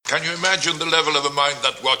Can you imagine the level of a mind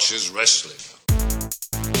that watches wrestling?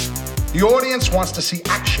 The audience wants to see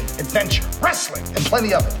action, adventure, wrestling, and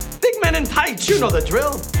plenty of it. Big men in tights, you know the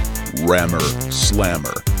drill. Rammer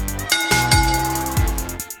Slammer.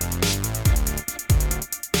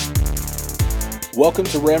 Welcome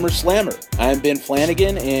to Rammer Slammer. I'm Ben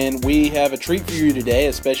Flanagan, and we have a treat for you today,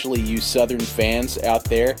 especially you Southern fans out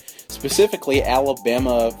there, specifically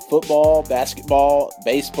Alabama football, basketball,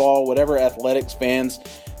 baseball, whatever athletics fans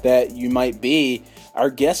that you might be. Our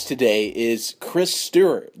guest today is Chris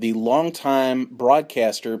Stewart, the longtime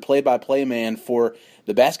broadcaster, play-by-play man for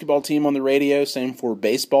the basketball team on the radio, same for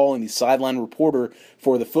baseball, and the sideline reporter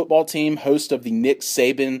for the football team, host of the Nick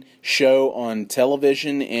Saban show on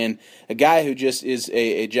television, and a guy who just is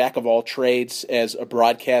a jack of all trades as a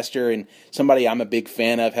broadcaster, and somebody I'm a big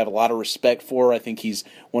fan of, have a lot of respect for. I think he's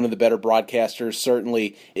one of the better broadcasters,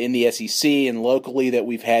 certainly in the SEC and locally, that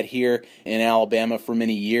we've had here in Alabama for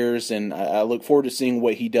many years, and I look forward to seeing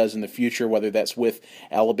what he does in the future, whether that's with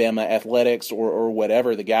Alabama athletics or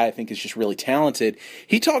whatever. The guy, I think, is just really talented.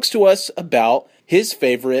 He talks to us about his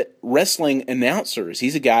favorite wrestling announcers.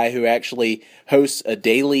 He's a guy who actually hosts a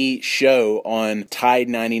daily show on Tide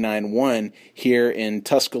 99.1 here in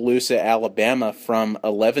Tuscaloosa, Alabama from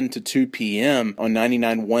 11 to 2 p.m. on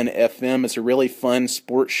 99.1 FM. It's a really fun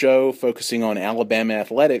sports show focusing on Alabama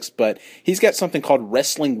athletics, but he's got something called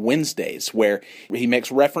Wrestling Wednesdays, where he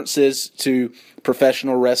makes references to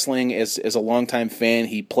professional wrestling. As a longtime fan,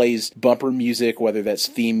 he plays bumper music, whether that's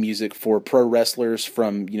theme music for pro wrestlers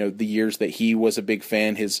from the years that he was a big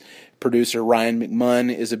fan. His producer Ryan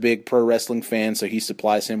McMunn is a big pro wrestling fan, so he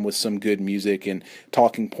supplies him with some good music and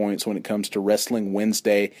talking points when it comes to Wrestling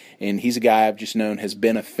Wednesday. And he's a guy I've just known has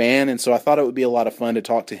been a fan, and so I thought it would be a lot of fun to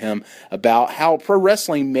talk to him about how pro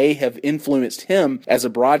wrestling may have influenced him as a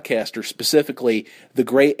broadcaster, specifically the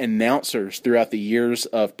great announcers throughout the years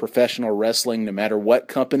of professional wrestling, no matter what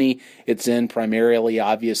company it's in, primarily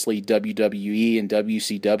obviously WWE and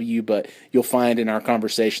WCW, but you'll find in our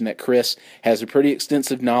conversation that Chris has a pretty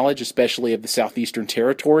extensive knowledge, especially of the Southeastern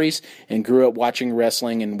Territories, and grew up watching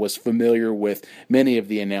wrestling and was familiar with many of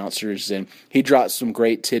the announcers. And he dropped some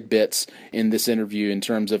great tidbits in this interview in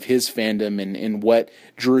terms of his fandom and what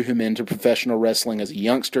drew him into professional wrestling as a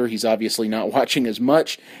youngster. He's obviously not watching as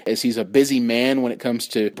much, as he's a busy man when it comes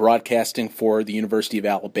to broadcasting for the University of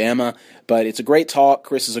Alabama. But it's a great talk.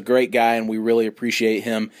 Chris is a great guy, and we really appreciate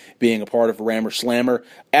him being a part of Rammer Slammer.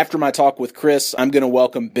 After my talk with Chris, I'm going to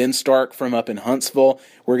welcome Ben Stark from up in Huntsville.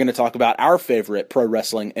 We're going to talk about our favorite pro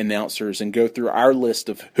wrestling announcers and go through our list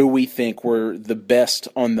of who we think were the best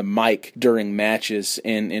on the mic during matches,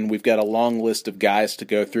 and we've got a long list of guys to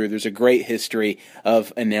go through. There's a great history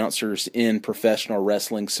of announcers in professional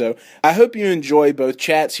wrestling, so I hope you enjoy both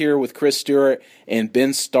chats here with Chris Stewart and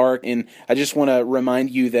Ben Stark, and I just want to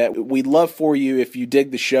remind you that we'd love for you, if you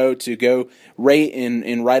dig the show, to go rate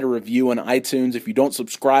and write a review on iTunes. If you don't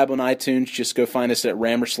subscribe on iTunes, just go find us at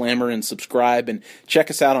Rammer Slammer and subscribe, and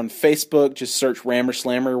check us out on Facebook. Just search Rammer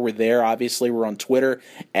Slammer. We're there. Obviously, we're on Twitter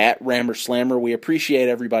at Rammer Slammer. We appreciate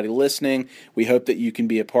everybody listening. We hope that you can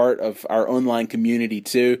be a part of our online community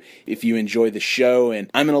too if you enjoy the show.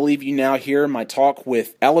 And I'm going to leave you now here my talk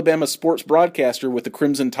with Alabama sports broadcaster with the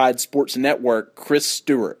Crimson Tide Sports Network, Chris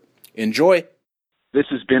Stewart. Enjoy. This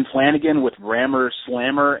is Ben Flanagan with Rammer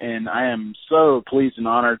Slammer, and I am so pleased and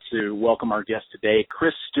honored to welcome our guest today,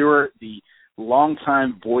 Chris Stewart, the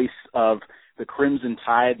longtime voice of the Crimson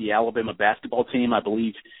Tide, the Alabama basketball team. I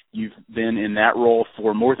believe you've been in that role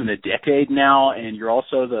for more than a decade now, and you're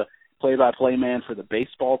also the play-by-play man for the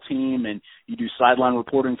baseball team, and you do sideline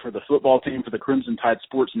reporting for the football team for the Crimson Tide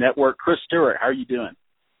Sports Network. Chris Stewart, how are you doing?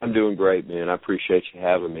 I'm doing great, man. I appreciate you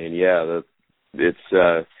having me. And yeah,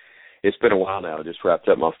 it's been a while now. I just wrapped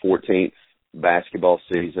up my 14th basketball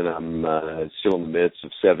season. I'm still in the midst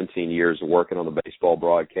of 17 years of working on the baseball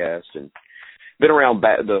broadcast, and been around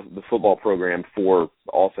the football program for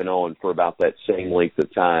off and on for about that same length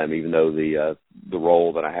of time, even though the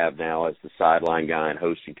role that I have now as the sideline guy and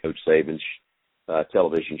hosting Coach Saban's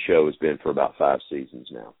television show has been for about 5 seasons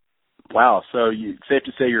now. Wow. So safe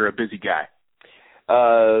to say you're a busy guy.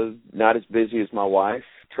 Not as busy as my wife,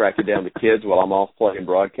 tracking down the kids while I'm off playing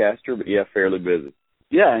broadcaster, but yeah, fairly busy.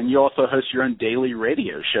 Yeah, and you also host your own daily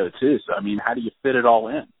radio show too. So, I mean, how do you fit it all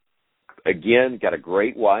in? Again, got a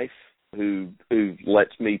great wife who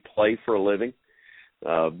lets me play for a living,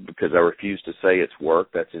 because I refuse to say it's work.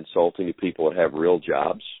 That's insulting to people that have real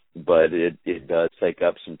jobs, but it does take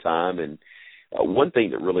up some time. And one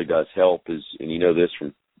thing that really does help is, and you know this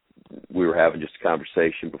from, we were having just a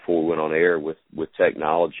conversation before we went on air with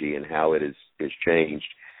technology and how it has changed.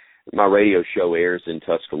 My radio show airs in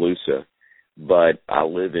Tuscaloosa, but I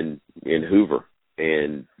live in Hoover,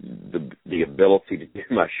 and the ability to do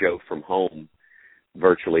my show from home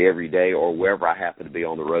virtually every day or wherever I happen to be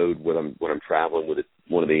on the road when I'm traveling with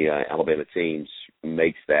one of the Alabama teams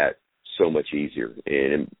makes that so much easier.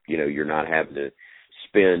 And, you know, you're not having to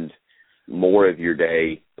spend more of your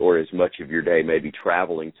day or as much of your day maybe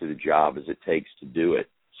traveling to the job as it takes to do it.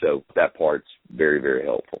 So that part's very, very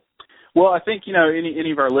helpful. Well, I think, you know,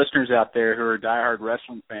 any of our listeners out there who are diehard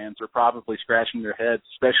wrestling fans are probably scratching their heads,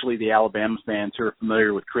 especially the Alabama fans who are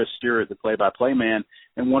familiar with Chris Stewart, the play-by-play man,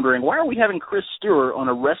 and wondering, why are we having Chris Stewart on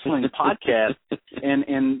a wrestling podcast?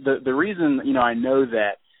 And the reason, you know, I know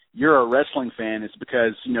that you're a wrestling fan is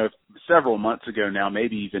because, you know, several months ago now,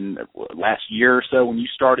 maybe even last year or so, when you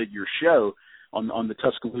started your show on the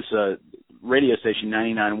Tuscaloosa radio station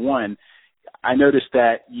 99.1, I noticed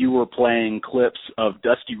that you were playing clips of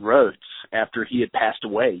Dusty Rhodes after he had passed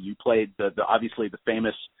away. You played the obviously the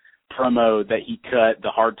famous promo that he cut, the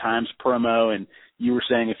Hard Times promo, and you were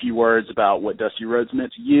saying a few words about what Dusty Rhodes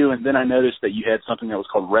meant to you. And then I noticed that you had something that was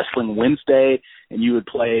called Wrestling Wednesday, and you would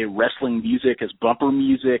play wrestling music as bumper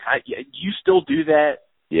music. Do you still do that?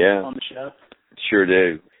 Yeah, on the show? Sure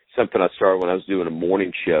do. Something I started when I was doing a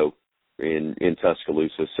morning show in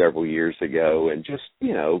Tuscaloosa several years ago, and just,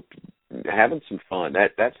 you know, having some fun.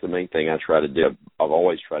 That's the main thing I try to do. I've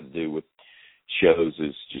always tried to do with shows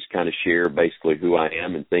is just kind of share basically who I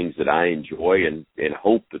am and things that I enjoy, and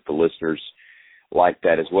hope that the listeners like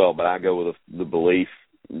that as well. But I go with the belief,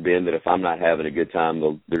 Ben, that if I'm not having a good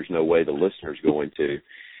time, there's no way the listener's going to.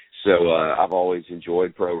 So I've always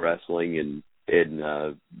enjoyed pro wrestling, and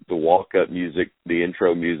the walk-up music, the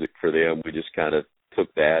intro music for them, we just kind of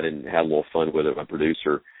took that and had a little fun with it. My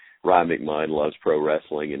producer, Ryan McMahon, loves pro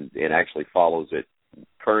wrestling and actually follows it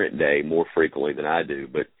current day more frequently than I do,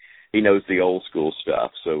 but he knows the old school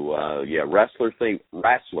stuff. So, yeah, wrestler,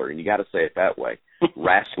 and you got to say it that way,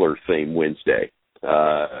 wrestler theme Wednesday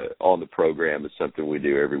on the program is something we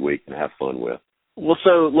do every week and have fun with. Well,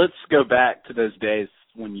 so let's go back to those days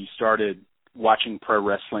when you started watching pro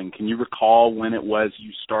wrestling. Can you recall when it was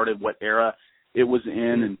you started, what era it was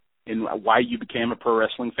in, and why you became a pro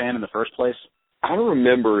wrestling fan in the first place? I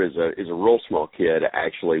remember as a real small kid,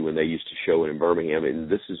 actually, when they used to show it in Birmingham, and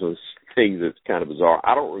this is one thing that's kind of bizarre.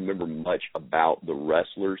 I don't remember much about the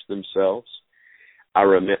wrestlers themselves. I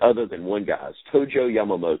remember, other than one guy, Tojo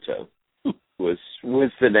Yamamoto was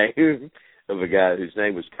the name of a guy whose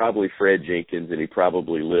name was probably Fred Jenkins, and he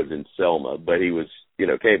probably lived in Selma, but he was, you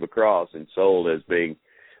know, came across and sold as being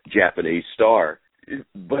Japanese star.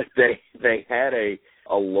 But they had a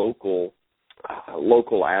local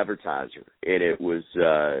advertiser, and it was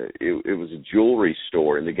a jewelry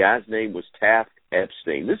store, and the guy's name was Taft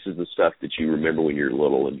Epstein. This is the stuff that you remember when you're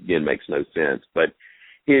little, and again makes no sense. But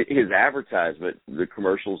his advertisement, the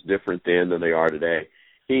commercials different then than they are today.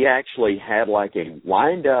 He actually had like a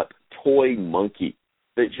wind-up toy monkey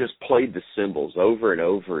that just played the cymbals over and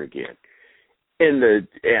over again. And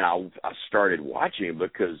I started watching him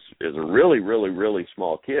because as a really, really, really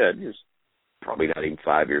small kid, he was probably not even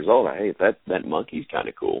 5 years old. Hey, that monkey's kind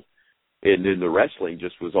of cool. And then the wrestling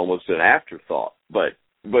just was almost an afterthought.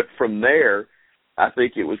 But from there, I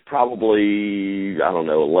think it was probably,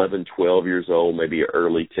 11, 12 years old, maybe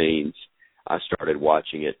early teens. I started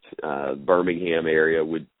watching it. Birmingham area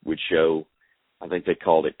would show, I think they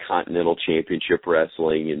called it Continental Championship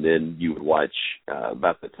Wrestling. And then you would watch,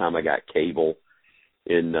 about the time I got cable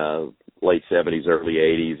in late 70s, early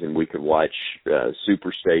 80s, and we could watch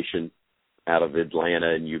Superstation out of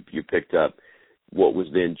Atlanta, and you picked up what was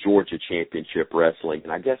then Georgia Championship Wrestling.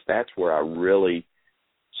 And I guess that's where I really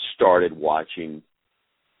started watching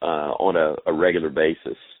on a regular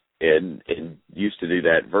basis, and used to do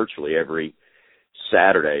that virtually every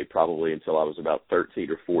Saturday, probably until I was about 13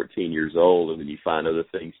 or 14 years old, and then you find other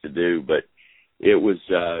things to do. But it was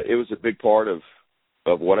a big part of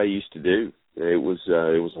what I used to do. It was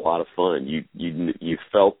a lot of fun. You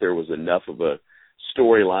felt there was enough of a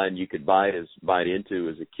storyline you could bite into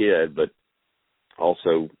as a kid, but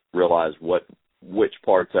also realize which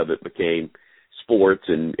parts of it became sports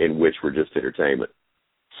and which were just entertainment.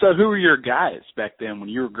 So who were your guys back then when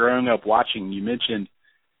you were growing up watching? You mentioned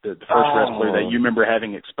the first wrestler that you remember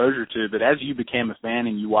having exposure to, but as you became a fan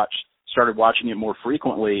and you started watching it more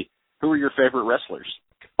frequently, who were your favorite wrestlers?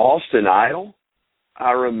 Austin Idol,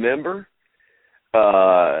 I remember.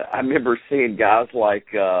 I remember seeing guys like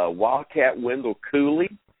Wildcat Wendell Cooley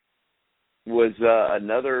was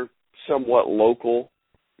another somewhat local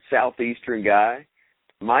southeastern guy.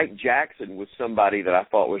 Mike Jackson was somebody that I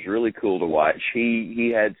thought was really cool to watch.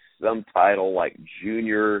 He had some title like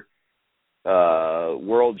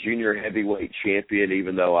World Junior Heavyweight Champion,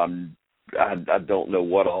 even though I'm I don't know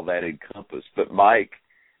what all that encompassed. But Mike,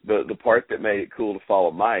 the part that made it cool to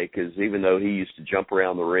follow Mike is even though he used to jump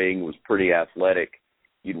around the ring, was pretty athletic,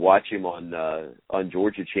 you'd watch him on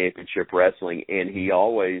Georgia Championship Wrestling, and he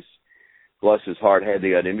always, bless his heart, had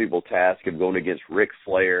the unenviable task of going against Ric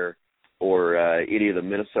Flair or any of the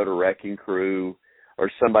Minnesota Wrecking Crew or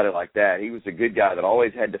somebody like that. He was a good guy that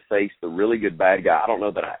always had to face the really good bad guy. I don't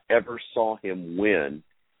know that I ever saw him win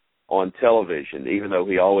on television, even though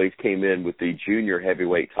he always came in with the junior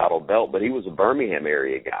heavyweight title belt, but he was a Birmingham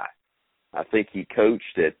area guy. I think he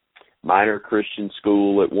coached at Minor Christian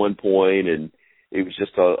School at one point, and he was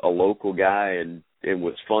just a local guy, and it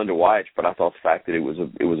was fun to watch. But I thought the fact that it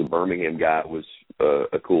was a Birmingham guy was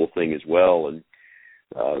a cool thing as well. And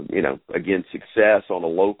again, success on a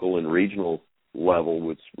local and regional level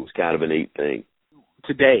was kind of a neat thing.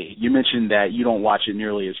 Today, you mentioned that you don't watch it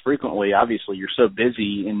nearly as frequently. Obviously, you're so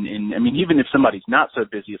busy, and I mean, even if somebody's not so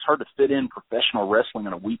busy, it's hard to fit in professional wrestling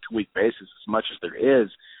on a week-to-week basis as much as there is.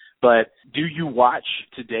 But do you watch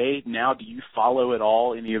today now? Do you follow at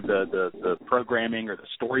all any of the programming or the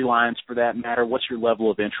storylines for that matter? What's your level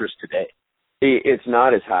of interest today? It's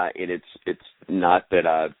not as high, and it's not that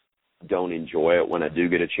I don't enjoy it when I do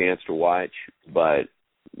get a chance to watch, but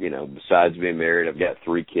besides being married, I've got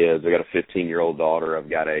 3 kids. I've got a 15-year-old daughter. I've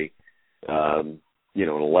got an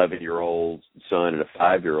 11-year-old son and a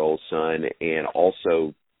 5-year-old son, and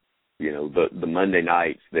also, the Monday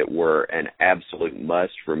nights that were an absolute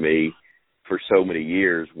must for me for so many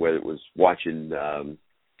years, whether it was watching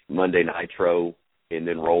Monday Nitro and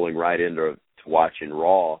then rolling right into watching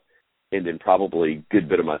Raw, and then probably a good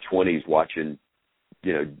bit of my 20s watching,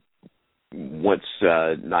 once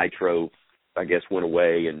Nitro, I guess, went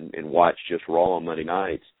away and watched just Raw on Monday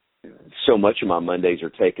nights. So much of my Mondays are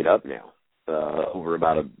taken up now over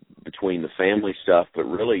between the family stuff, but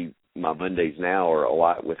really my Mondays now are a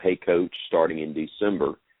lot with Hey Coach starting in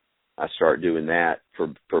December. I start doing that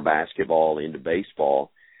for basketball into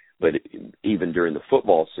baseball. But even during the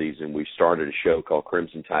football season, we started a show called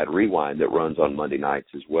Crimson Tide Rewind that runs on Monday nights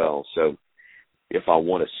as well. So if I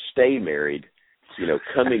want to stay married,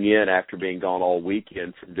 coming in after being gone all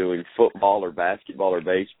weekend from doing football or basketball or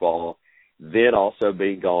baseball, then also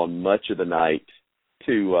being gone much of the night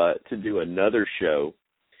to do another show,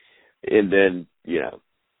 and then,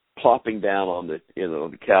 plopping down on the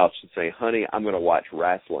couch and saying, honey, I'm going to watch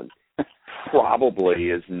wrestling, probably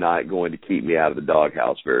is not going to keep me out of the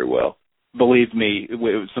doghouse very well. Believe me,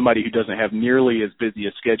 somebody who doesn't have nearly as busy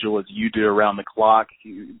a schedule as you do around the clock,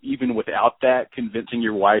 even without that, convincing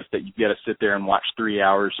your wife that you've got to sit there and watch 3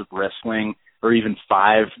 hours of wrestling or even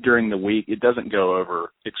 5 during the week, it doesn't go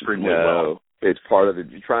over extremely well. It's part of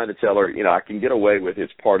you're trying to tell her, I can get away with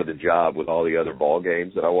it's part of the job with all the other ball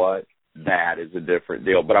games that I watch. That is a different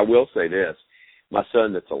deal. But I will say this, my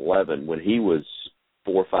son that's 11, when he was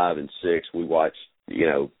 4, 5, and 6, we watched, he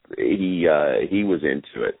was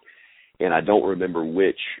into it. And I don't remember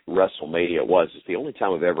which WrestleMania it was. It's the only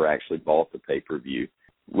time I've ever actually bought the pay-per-view.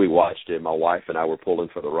 We watched it. My wife and I were pulling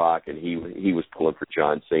for The Rock, and he was pulling for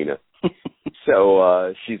John Cena.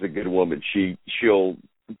 So she's a good woman.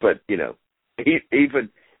 But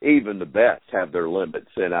even the best have their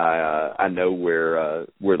limits, and I know where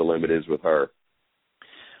the limit is with her.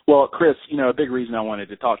 Well, Chris, a big reason I wanted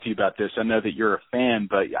to talk to you about this, I know that you're a fan,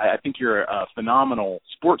 but I think you're a phenomenal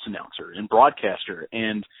sports announcer and broadcaster,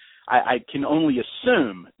 and I can only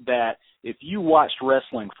assume that if you watched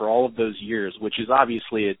wrestling for all of those years, which is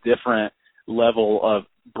obviously a different level of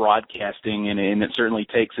broadcasting, and it certainly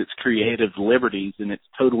takes its creative liberties, and it's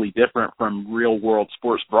totally different from real-world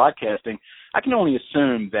sports broadcasting, I can only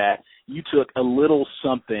assume that you took a little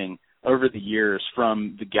something over the years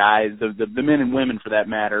from the guys, the men and women for that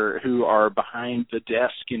matter, who are behind the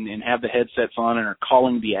desk and have the headsets on and are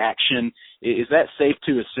calling the action. Is that safe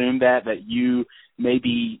to assume that you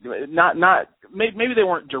maybe maybe they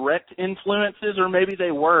weren't direct influences, or maybe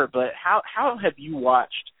they were, but how have you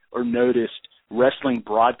watched or noticed wrestling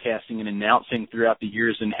broadcasting and announcing throughout the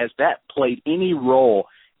years, and has that played any role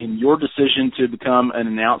in your decision to become an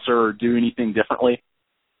announcer or do anything differently?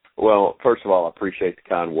 Well, first of all, I appreciate the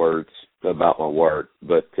kind words about my work,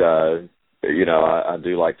 but I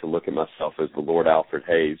do like to look at myself as the Lord Alfred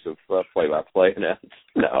Hayes of play-by-play announcing.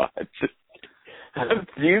 No,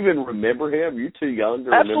 do you even remember him? You're too young to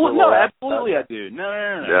remember. No, absolutely I do.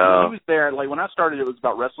 No. He was there. Like when I started, it was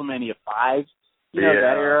about WrestleMania 5. That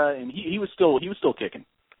era, and he was still kicking.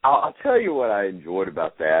 I'll tell you what I enjoyed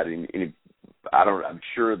about that, and I'm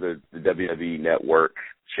sure the WWE Network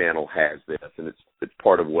channel has this, and it's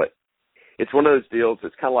part of what it's one of those deals.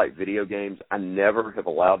 It's kind of like video games. I never have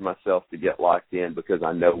allowed myself to get locked in because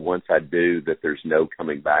I know once I do that there's no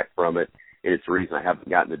coming back from it. And it's the reason I haven't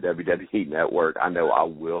gotten the WWE Network. I know I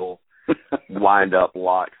will wind up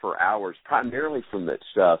locked for hours, primarily from that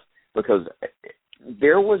stuff, because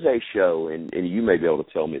there was a show, and you may be able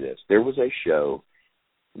to tell me this, there was a show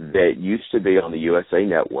that used to be on the USA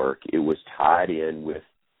Network. It was tied in with,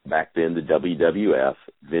 back then, the WWF,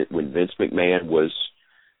 when Vince McMahon was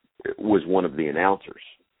one of the announcers,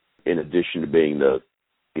 in addition to being the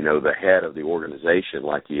head of the organization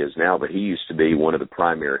like he is now, but he used to be one of the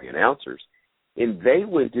primary announcers. And they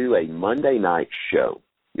would do a Monday night show.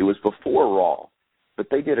 It was before Raw, but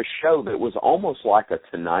they did a show that was almost like a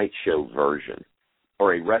Tonight Show version,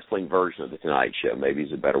 or a wrestling version of the Tonight Show, maybe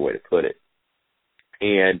is a better way to put it.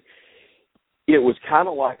 And it was kind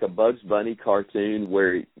of like a Bugs Bunny cartoon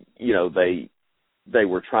where, they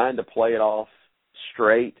were trying to play it off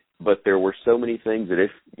straight, but there were so many things that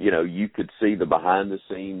if, you could see the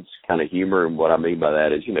behind-the-scenes kind of humor. And what I mean by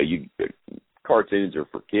that is, cartoons are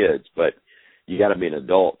for kids, but you got to be an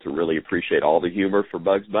adult to really appreciate all the humor for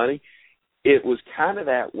Bugs Bunny. It was kind of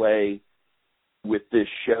that way with this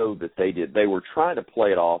show that they did. They were trying to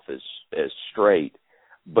play it off as straight,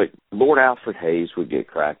 but Lord Alfred Hayes would get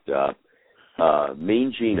cracked up.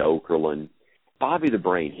 Mean Gene Okerlund, Bobby the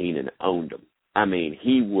Brain Heenan owned him. I mean,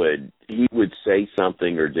 he would say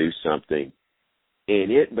something or do something,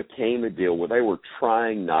 and it became a deal where they were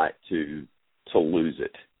trying not to lose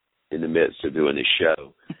it in the midst of doing this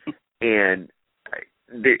show. And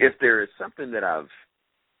if there is something that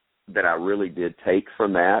I really did take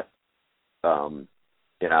from that, and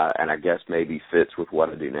I guess maybe fits with what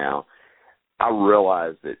I do now, I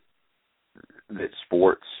realized that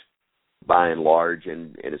sports, by and large,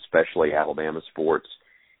 and especially Alabama sports,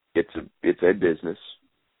 it's a business,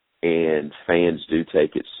 and fans do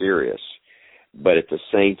take it serious. But at the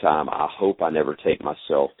same time, I hope I never take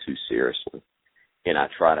myself too seriously, and I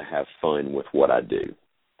try to have fun with what I do.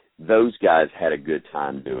 Those guys had a good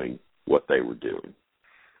time doing what they were doing.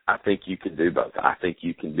 I think you can do both. I think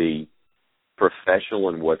you can be professional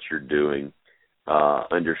in what you're doing,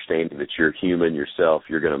 understanding that you're human yourself,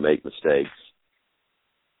 you're going to make mistakes.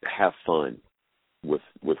 Have fun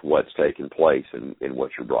with what's taking place and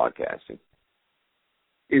what you're broadcasting.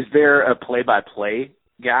 Is there a play-by-play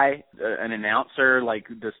guy, an announcer, like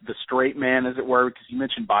the straight man, as it were? Because you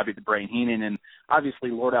mentioned Bobby the Brain Heenan, and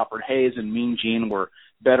obviously Lord Alfred Hayes and Mean Gene were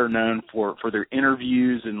better known for their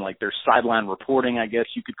interviews and like their sideline reporting, I guess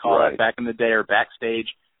you could call it, back in the day, or backstage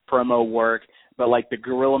promo work. But like the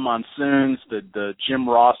Gorilla Monsoons, the Jim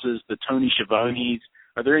Rosses, the Tony Schiavones,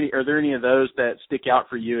 are there any of those that stick out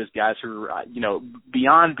for you as guys who are,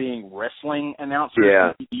 beyond being wrestling announcers?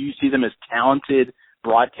 Yeah. Do you see them as talented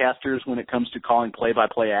broadcasters when it comes to calling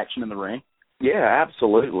play-by-play action in the ring? Yeah,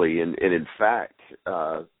 absolutely. And in fact,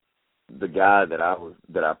 the guy that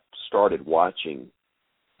I started watching,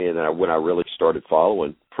 and when I really started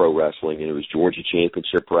following pro wrestling, and it was Georgia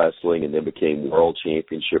Championship Wrestling, and then became World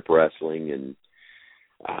Championship Wrestling, and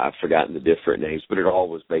I've forgotten the different names, but it all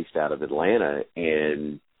was based out of Atlanta.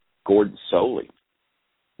 And Gordon Soley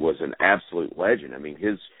was an absolute legend. I mean,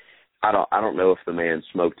 I don't know if the man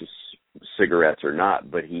smoked his cigarettes or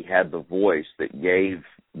not, but he had the voice that gave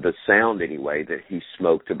the sound anyway that he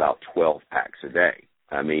smoked about 12 packs a day.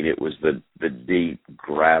 I mean, it was the deep,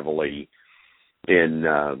 gravelly, and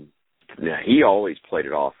he always played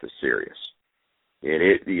it off as serious. And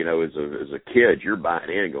it, as a kid, you're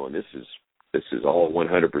buying in and going, this is all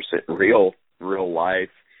 100% real life,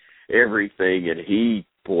 everything. And he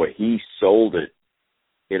sold it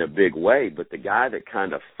in a big way. But the guy that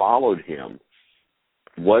kind of followed him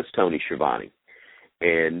was Tony Schiavone.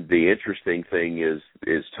 And the interesting thing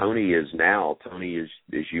is Tony,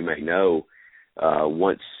 as you may know,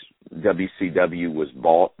 once WCW was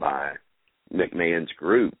bought by McMahon's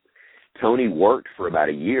group, Tony worked for about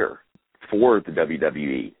a year for the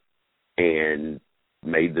WWE and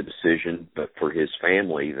made the decision, but for his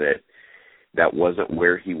family, that wasn't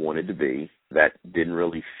where he wanted to be. That didn't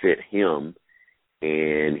really fit him,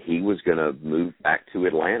 and he was going to move back to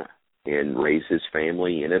Atlanta and raise his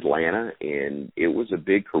family in Atlanta, and it was a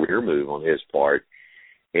big career move on his part.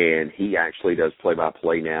 And he actually does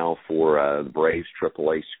play-by-play now for the Braves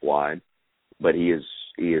AAA squad, but he is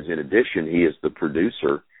in addition, he is the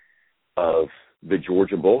producer of the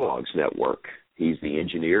Georgia Bulldogs Network. He's the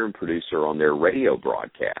engineer and producer on their radio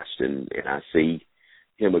broadcast, and I see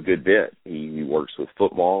him a good bit. He works with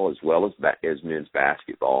football as well as men's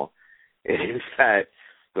basketball. And in fact,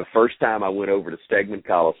 the first time I went over to Stegman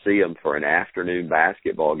Coliseum for an afternoon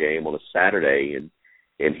basketball game on a Saturday,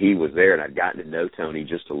 and he was there, and I'd gotten to know Tony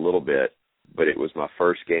just a little bit but it was my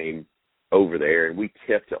first game over there, and we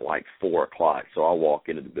tipped at like 4 o'clock. So I walk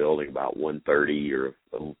into the building about 1:30 or,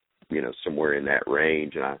 somewhere in that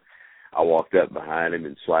range. And I walked up behind him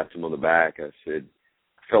and slapped him on the back. I said,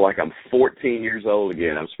 I feel like I'm 14 years old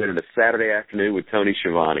again. I'm spending a Saturday afternoon with Tony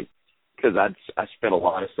Schiavone, because I spent a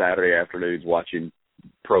lot of Saturday afternoons watching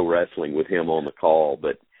pro wrestling with him on the call.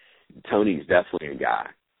 But Tony's definitely a guy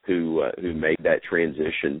who made that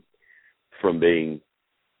transition from being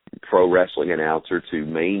pro wrestling announcer to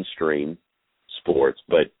mainstream sports,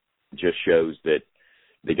 but just shows that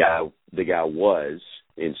the guy was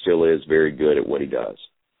and still is very good at what he does.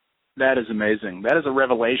 That is amazing. That is a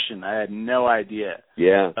revelation. I had no idea.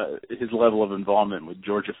 Yeah, his level of involvement with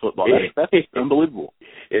Georgia football. That's unbelievable.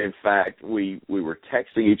 In fact, we were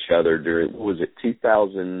texting each other during, what was it,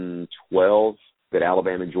 2012 that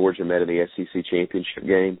Alabama and Georgia met in the SEC championship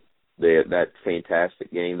game. That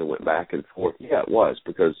fantastic game that went back and forth. Yeah, it was,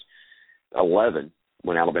 because 11,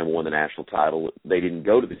 when Alabama won the national title, they didn't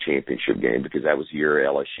go to the championship game because that was the year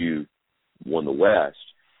LSU won the West.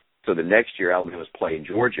 So the next year, Alabama was playing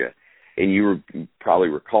Georgia. And you probably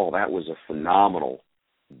recall that was a phenomenal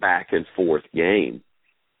back and forth game.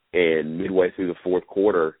 And midway through the fourth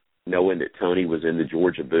quarter, knowing that Tony was in the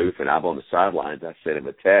Georgia booth and I'm on the sidelines, I sent him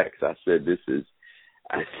a text. I said, this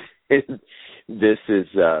is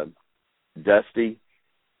Dusty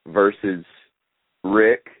versus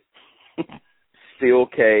Rick, steel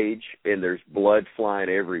cage, and there's blood flying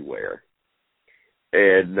everywhere.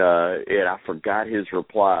 And I forgot his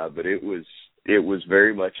reply, but it was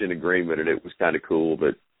very much in agreement, and it was kind of cool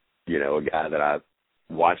that, a guy that I've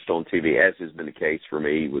watched on TV, as has been the case for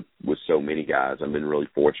me with so many guys. I've been really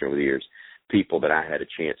fortunate over the years, people that I had a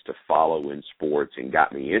chance to follow in sports and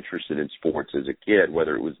got me interested in sports as a kid,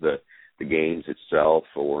 whether it was the games itself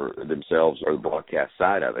or themselves or the broadcast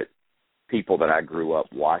side of it. People that I grew up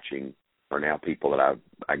watching are now people that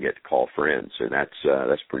I get to call friends, and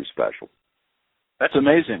that's pretty special. That's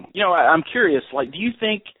amazing. I'm curious, do you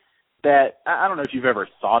think that, I don't know if you've ever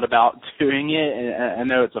thought about doing it, and I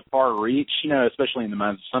know it's a far reach, especially in the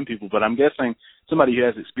minds of some people, but I'm guessing somebody who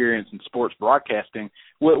has experience in sports broadcasting,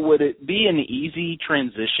 would it be an easy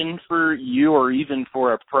transition for you or even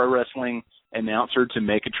for a pro wrestling announcer to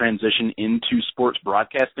make a transition into sports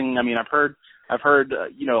broadcasting? I mean, I've heard,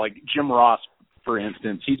 like Jim Ross, for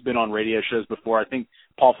instance, he's been on radio shows before. I think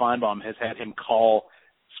Paul Feinbaum has had him call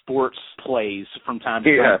sports plays from time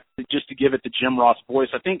to time just to give it the Jim Ross voice.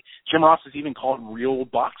 I think Jim Ross has even called real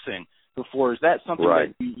boxing before. Is that something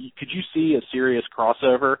that could you see a serious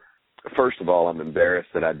crossover? First of all, I'm embarrassed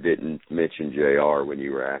that I didn't mention JR when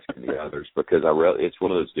you were asking the others, because it's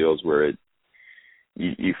one of those deals where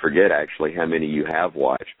you forget actually how many you have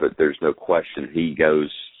watched, but there's no question he goes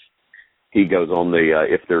on the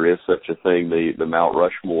if there is such a thing, the Mount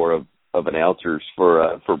Rushmore of announcers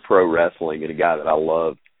for pro wrestling, and a guy that I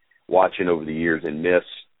loved watching over the years and miss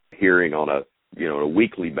hearing on a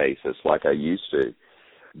weekly basis like I used to.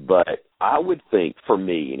 But I would think, for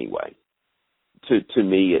me anyway, to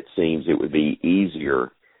me it seems it would be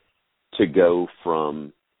easier to go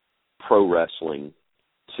from pro wrestling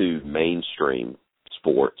to mainstream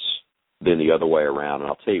sports than the other way around, and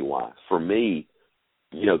I'll tell you why. For me,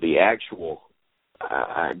 the actual,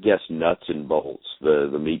 I guess, nuts and bolts,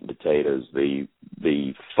 the meat and potatoes,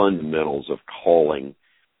 the fundamentals of calling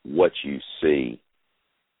what you see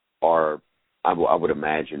are, I would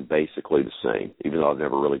imagine, basically the same, even though I've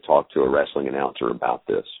never really talked to a wrestling announcer about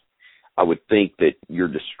this. I would think that your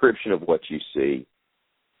description of what you see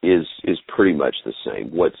is pretty much the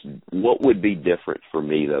same. What would be different for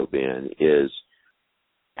me, though, Ben, is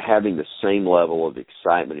having the same level of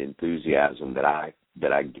excitement and enthusiasm that I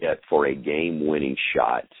get for a game-winning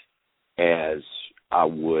shot as I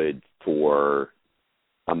would for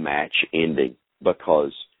a match ending,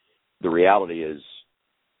 because the reality is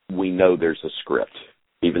we know there's a script,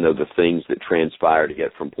 even though the things that transpire to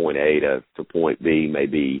get from point A to point B may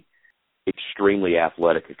be extremely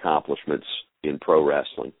athletic accomplishments in pro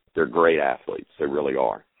wrestling. They're great athletes. They really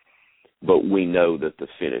are. But we know that the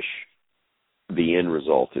finish, the end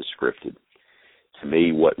result, is scripted. To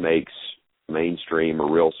me, what makes mainstream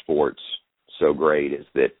or real sports so great is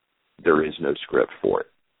that there is no script for it.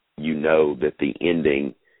 You know that the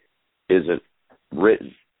ending isn't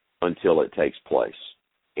written until it takes place.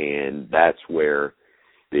 And that's where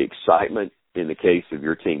the excitement in the case of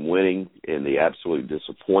your team winning and the absolute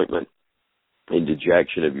disappointment and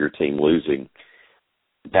dejection of your team losing,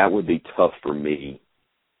 that would be tough for me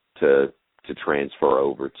to transfer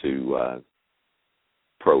over to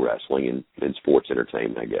pro wrestling and sports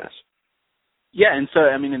entertainment, I guess. Yeah, and so,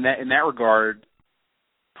 I mean, in that regard,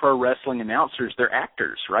 pro wrestling announcers, they're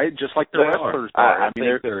actors, right? Just like the wrestlers are. I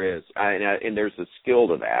think there is. And there's a skill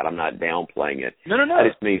to that. I'm not downplaying it. No.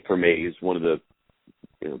 For me, is one of the,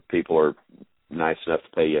 people are nice enough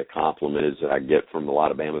to pay you a compliment is that I get from a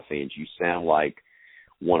lot of Bama fans. You sound like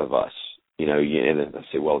one of us. And I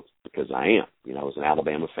say, well, it's because I am. I was an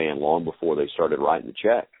Alabama fan long before they started writing the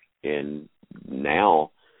check. And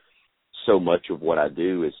now so much of what I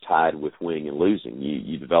do is tied with winning and losing.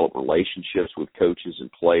 You develop relationships with coaches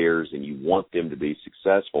and players, and you want them to be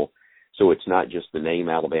successful. So it's not just the name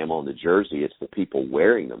Alabama on the jersey. It's the people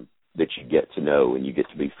wearing them that you get to know and you get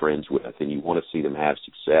to be friends with, and you want to see them have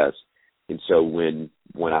success. And so when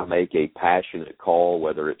I make a passionate call,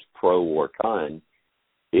 whether it's pro or con,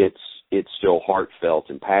 it's still heartfelt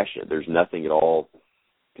and passionate. There's nothing at all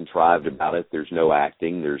contrived about it. There's no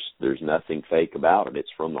acting. There's nothing fake about it. It's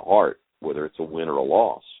from the heart, whether it's a win or a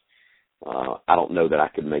loss. I don't know that I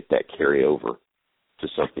could make that carry over to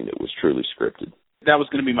something that was truly scripted. That was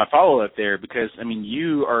going to be my follow-up there because,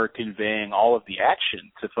 you are conveying all of the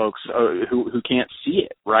action to folks who can't see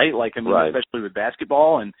it, right? Right. Especially with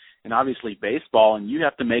basketball and obviously baseball, and you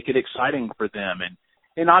have to make it exciting for them.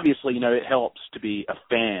 And obviously, it helps to be a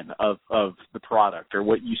fan of the product or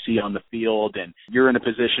what you see on the field, and you're in a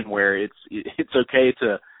position where it's okay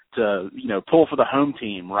to pull for the home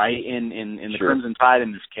team, right? In the Sure. Crimson Tide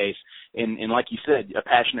in this case. And like you said, a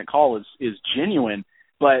passionate call is genuine.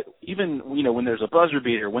 But even, when there's a buzzer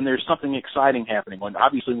beater, when there's something exciting happening, when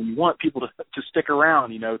you want people to stick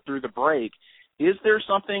around, through the break, is there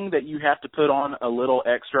something that you have to put on a little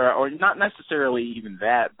extra, or not necessarily even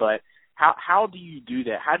that, but how do you do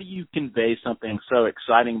that? How do you convey something so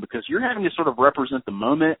exciting? Because you're having to sort of represent the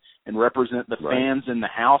moment and represent the fans in the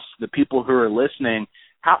house, the people who are listening.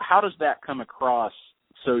 How does that come across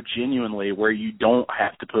so genuinely where you don't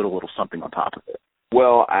have to put a little something on top of it?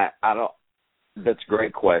 Well, I don't. That's a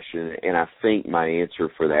great question, and I think my answer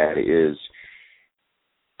for that is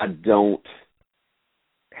I don't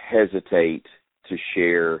hesitate to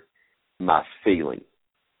share my feeling.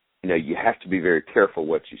 You have to be very careful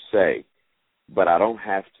what you say, but I don't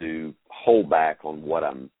have to hold back on what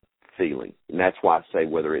I'm feeling, and that's why I say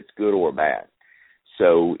whether it's good or bad.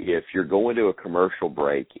 So if you're going to a commercial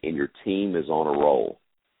break and your team is on a roll,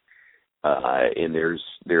 and there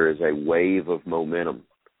is a wave of momentum,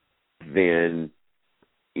 then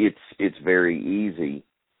it's very easy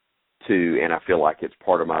to, and I feel like it's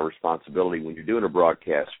part of my responsibility when you're doing a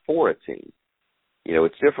broadcast for a team.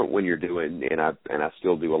 It's different when you're doing, and I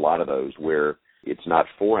still do a lot of those where it's not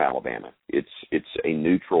for Alabama. It's a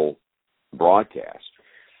neutral broadcast.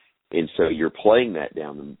 And so you're playing that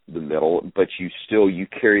down the middle, but you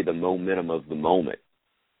carry the momentum of the moment,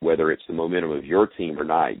 whether it's the momentum of your team or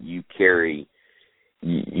not. You carry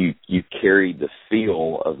the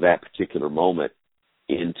feel of that particular moment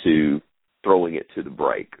into throwing it to the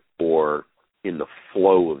break or in the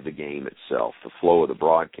flow of the game itself, the flow of the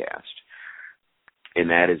broadcast. And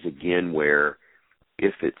that is, again, where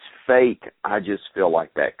if it's fake, I just feel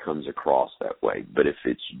like that comes across that way. But if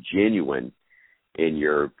it's genuine and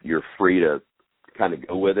you're free to kind of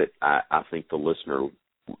go with it, I think the listener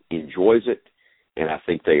enjoys it, and I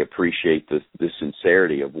think they appreciate the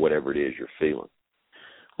sincerity of whatever it is you're feeling.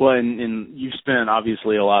 Well, and you've spent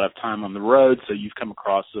obviously a lot of time on the road, so you've come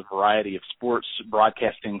across a variety of sports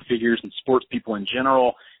broadcasting figures and sports people in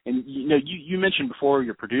general. And, you mentioned before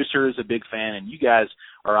your producer is a big fan, and you guys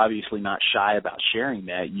are obviously not shy about sharing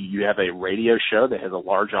that. You have a radio show that has a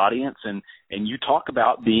large audience, and you talk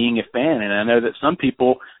about being a fan. And I know that some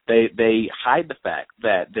people, they hide the fact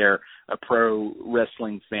that they're a pro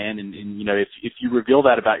wrestling fan. And if you reveal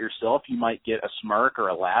that about yourself, you might get a smirk or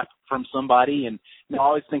a laugh from somebody. And I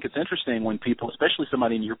always think it's interesting when people, especially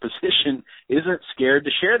somebody in your position, isn't scared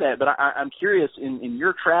to share that. But I'm curious, in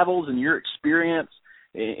your travels and your experience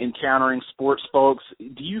encountering sports folks,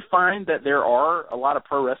 do you find that there are a lot of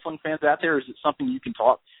pro wrestling fans out there? Is it something you can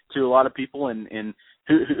talk to a lot of people, and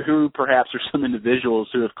who perhaps are some individuals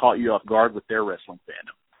who have caught you off guard with their wrestling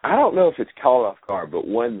fandom? I don't know if it's caught off guard, but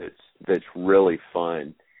one that's really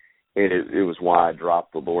fun, and it was why I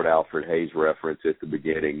dropped the Lord Alfred Hayes reference at the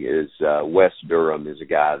beginning, is Wes Durham is a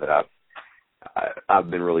guy that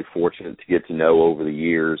I've been really fortunate to get to know over the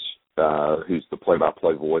years. Who's the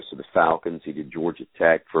play-by-play voice of the Falcons. He did Georgia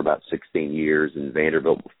Tech for about 16 years and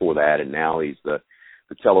Vanderbilt before that, and now he's the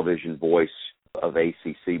television voice of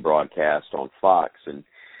ACC broadcast on Fox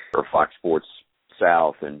or Fox Sports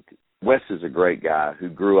South. And Wes is a great guy who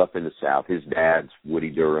grew up in the South. His dad's Woody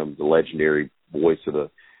Durham, the legendary voice of the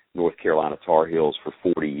North Carolina Tar Heels for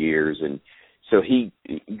 40 years, and so he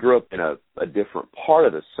grew up in a different part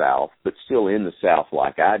of the South, but still in the South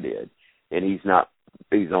like I did. And he's not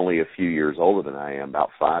he's only a few years older than I am, about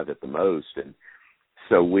 5 at the most. And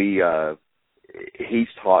so he's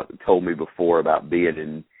told me before about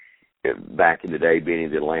being back in the day, being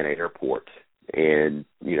in the Atlanta airport and,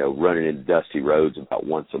 running into dusty roads about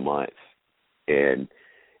once a month and,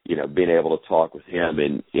 being able to talk with him.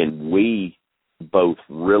 And we both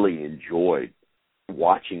really enjoyed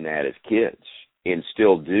watching that as kids and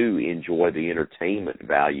still do enjoy the entertainment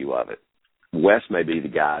value of it. Wes may be the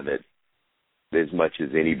guy that, as much as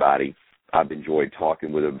anybody, I've enjoyed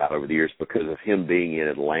talking with him about over the years because of him being in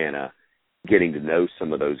Atlanta, getting to know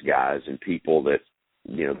some of those guys and people that,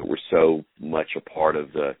 that were so much a part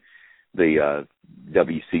of the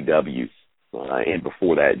WCW and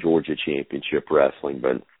before that Georgia Championship Wrestling.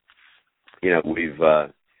 But we've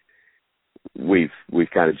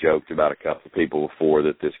kind of joked about a couple of people before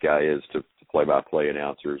that this guy is to play-by-play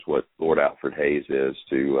announcers what Lord Alfred Hayes is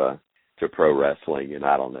to pro wrestling, and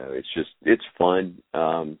I don't know. It's fun.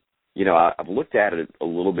 I've looked at it a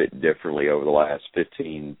little bit differently over the last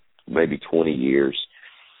 15, maybe 20 years.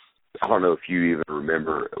 I don't know if you even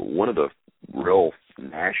remember one of the real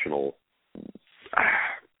national,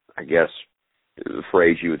 I guess the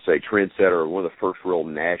phrase you would say, trendsetter, one of the first real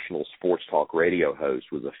national sports talk radio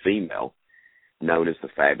hosts was a female known as the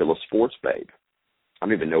Fabulous Sports Babe. I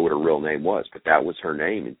don't even know what her real name was, but that was her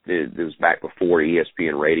name. It was back before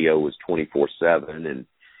ESPN radio was 24/7, and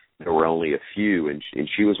there were only a few, and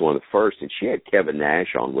she was one of the first, and she had Kevin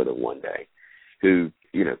Nash on with her one day, who,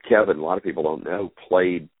 Kevin, a lot of people don't know,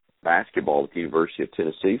 played basketball at the University of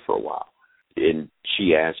Tennessee for a while. And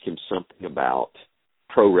she asked him something about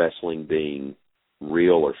pro wrestling being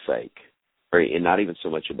real or fake, and not even so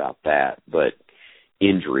much about that, but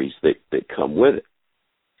injuries that come with it.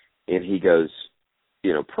 And he goes,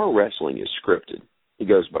 pro wrestling is scripted. He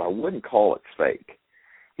goes, but I wouldn't call it fake.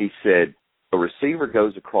 He said, a receiver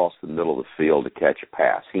goes across the middle of the field to catch a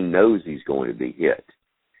pass. He knows he's going to be hit.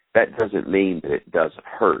 That doesn't mean that it doesn't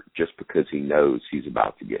hurt just because he knows he's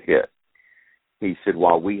about to get hit. He said,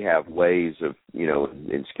 while we have ways of,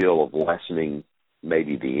 and skill of lessening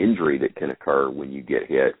maybe the injury that can occur when you get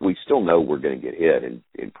hit, we still know we're going to get hit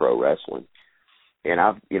in pro wrestling. And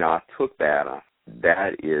I took that.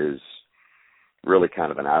 That is really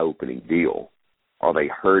kind of an eye-opening deal. Are they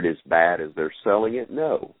hurt as bad as they're selling it?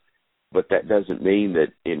 No. But that doesn't mean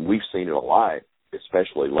that, and we've seen it a lot,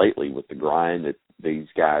 especially lately with the grind that these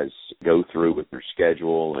guys go through with their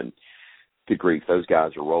schedule, and to grief, those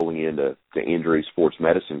guys are rolling into the injury sports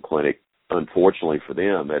medicine clinic, unfortunately for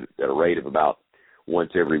them, at a rate of about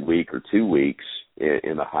once every week or 2 weeks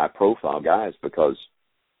in the high-profile guys because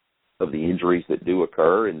of the injuries that do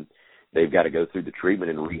occur, and they've got to go through the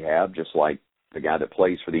treatment and rehab just like the guy that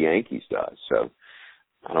plays for the Yankees does. So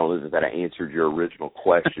I don't know that I answered your original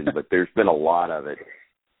question, but there's been a lot of it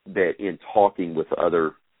that in talking with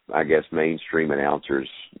other, I guess, mainstream announcers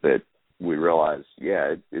that we realize,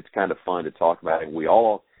 it's kind of fun to talk about it. We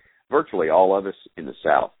all, virtually all of us in the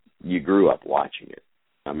South, you grew up watching it.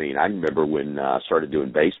 I mean, I remember when I started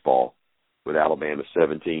doing baseball with Alabama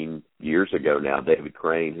 17 years ago now, David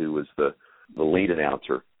Crane, who was the lead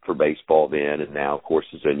announcer for baseball then, and now, of course,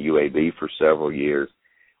 is in UAB for several years.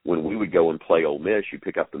 When we would go and play Ole Miss, you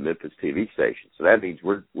pick up the Memphis TV station. So that means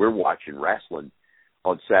we're watching wrestling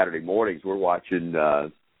on Saturday mornings. We're watching,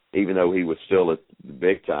 even though he was still at the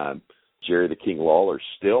big time, Jerry the King Lawler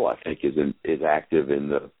still, I think, is active in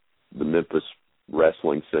the Memphis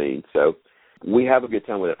wrestling scene. So we have a good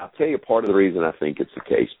time with it. I'll tell you, part of the reason I think it's the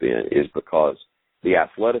case, Ben, is because the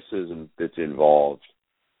athleticism that's involved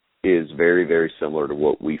is very, very similar to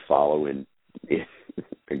what we follow in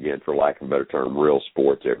again, for lack of a better term, real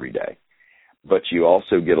sports every day. But you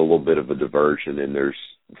also get a little bit of a diversion, and there's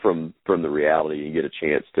from the reality, you get a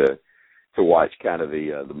chance to watch kind of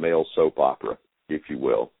the male soap opera, if you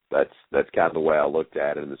will. That's kind of the way I looked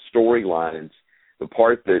at it. And the storylines, the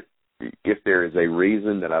part that, if there is a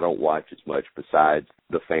reason that I don't watch as much besides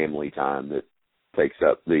the family time that takes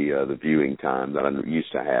up the viewing time that I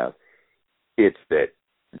used to have, it's that,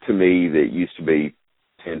 to me, that used to be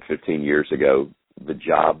 10, 15 years ago, the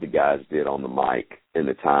job the guys did on the mic and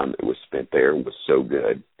the time that was spent there was so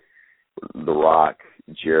good. The Rock,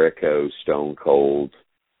 Jericho, Stone Cold,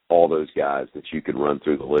 all those guys that you could run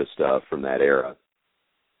through the list of from that era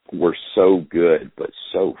were so good, but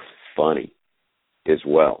so funny as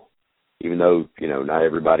well. Even though, not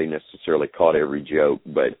everybody necessarily caught every joke,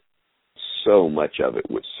 but so much of it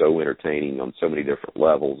was so entertaining on so many different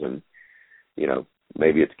levels. And,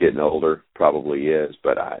 maybe it's getting older, probably is,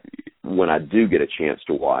 but when I do get a chance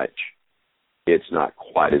to watch, it's not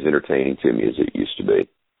quite as entertaining to me as it used to be.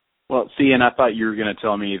 Well, see, and I thought you were going to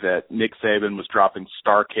tell me that Nick Saban was dropping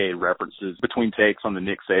Starrcade references between takes on the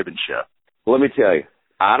Nick Saban show. Let me tell you,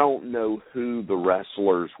 I don't know who the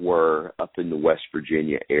wrestlers were up in the West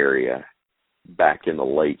Virginia area back in the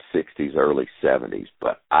late 60s, early 70s,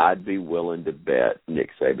 but I'd be willing to bet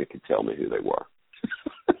Nick Saban could tell me who they were.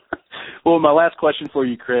 Well, my last question for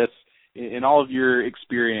you, Chris, in all of your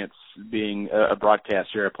experience being a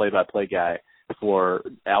broadcaster, a play-by-play guy for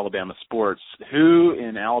Alabama sports, who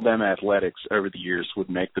in Alabama athletics over the years would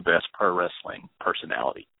make the best pro wrestling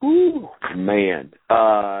personality? Ooh, man.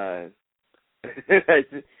 I'm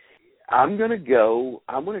gonna go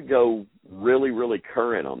really, really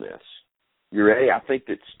current on this. You ready? I think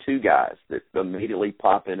it's two guys that immediately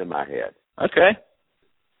pop into my head. Okay.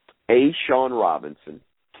 A. Sean Robinson.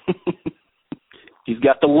 He's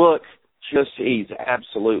got the look. He's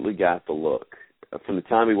absolutely got the look. From the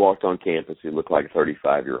time he walked on campus, he looked like a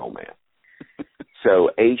 35-year-old man. So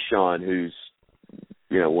A. Sean, who's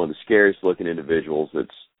one of the scariest looking individuals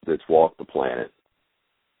that's walked the planet,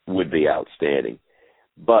 would be outstanding.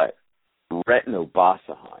 But Retno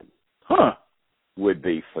Basahan would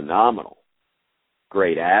be phenomenal.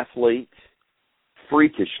 Great athlete,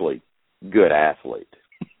 freakishly good athlete.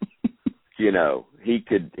 He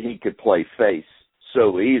could play face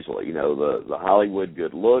so easily. The Hollywood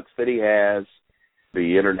good looks that he has,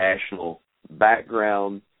 the international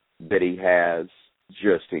background that he has,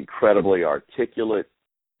 just incredibly articulate.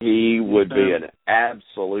 He would be an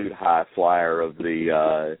absolute high flyer of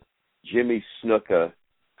the Jimmy Snuka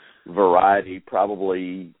variety,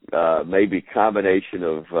 probably maybe combination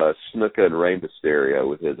of Snuka and Rey Mysterio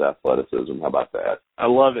with his athleticism. How about that? I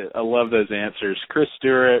love it. I love those answers. Chris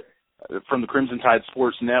Stewart from the Crimson Tide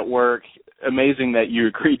Sports Network. Amazing that you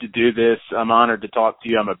agreed to do this. I'm honored to talk to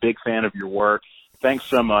you. I'm a big fan of your work. Thanks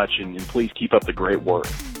so much, and please keep up the great work.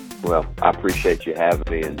 Well, I appreciate you having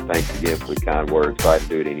me, and thanks again for the kind words. Glad to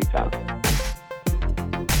do it anytime.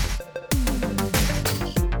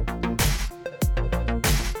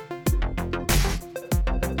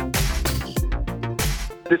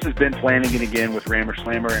 This is Ben Flanagan again with Rammer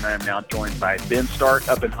Slammer, and I am now joined by Ben Stark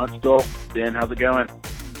up in Huntsville. Ben, how's it going?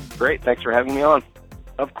 Great. Thanks for having me on.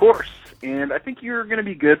 Of course. And I think you're going to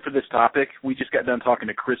be good for this topic. We just got done talking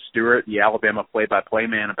to Chris Stewart, the Alabama play-by-play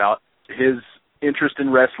man, about his interest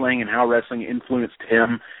in wrestling and how wrestling influenced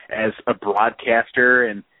him as a broadcaster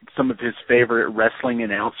and some of his favorite wrestling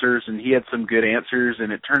announcers. And he had some good answers.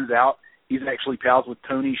 And it turns out he's actually pals with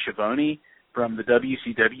Tony Schiavone from the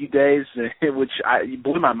WCW days, which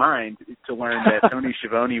blew my mind to learn that Tony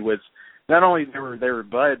Schiavone was not only they were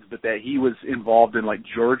buds, but that he was involved in like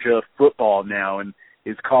Georgia football now and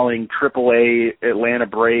is calling AAA Atlanta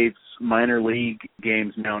Braves minor league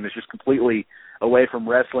games now and is just completely away from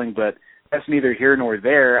wrestling. But that's neither here nor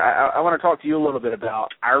there. I want to talk to you a little bit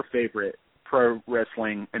about our favorite pro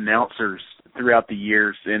wrestling announcers throughout the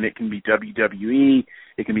years, and it can be WWE,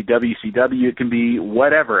 it can be WCW, it can be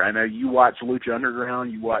whatever. I know you watch Lucha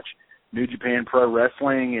Underground, you watch New Japan Pro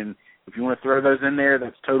Wrestling, and if you want to throw those in there,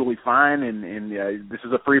 that's totally fine, and this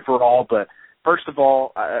is a free-for-all. But first of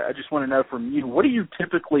all, I just want to know from you, what do you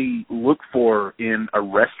typically look for in a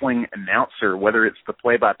wrestling announcer, whether it's the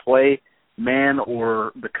play-by-play man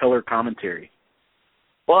or the color commentary?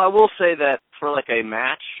 Well, I will say that for like a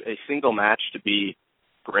match, a single match to be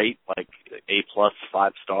great, like A+,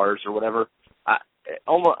 5 stars or whatever, I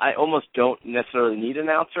almost don't necessarily need an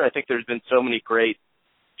announcer. I think there's been so many great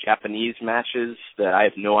Japanese matches that I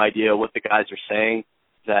have no idea what the guys are saying,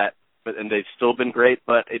 and they've still been great,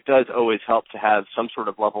 but it does always help to have some sort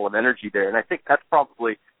of level of energy there. And I think that's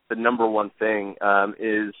probably the number one thing,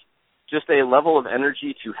 is just a level of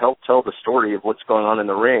energy to help tell the story of what's going on in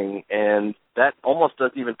the ring. And that almost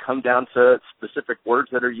doesn't even come down to specific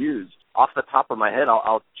words that are used. Off the top of my head,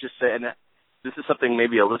 I'll just say, and this is something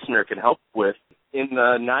maybe a listener can help with. In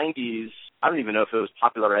the 90s, I don't even know if it was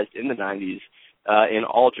popularized in the 90s, in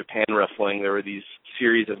All Japan Wrestling, there were these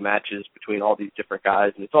series of matches between all these different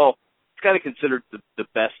guys, and it's kind of considered the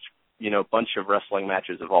best, bunch of wrestling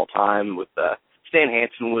matches of all time. With Stan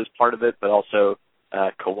Hansen was part of it, but also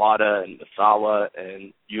Kawada and Misawa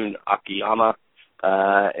and Yun Akiyama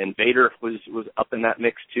and Vader was up in that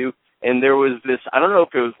mix too. And there was this, I don't know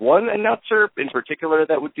if it was one announcer in particular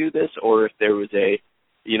that would do this, or if there was if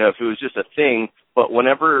it was just a thing, but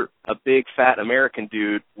whenever a big fat American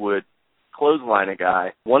dude would clothesline a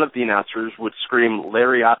guy, one of the announcers would scream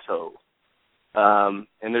 "Lariato."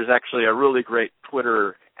 And there's actually a really great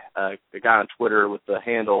Twitter, a guy on Twitter with the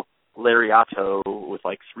handle Lariato with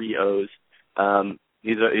like 3 O's.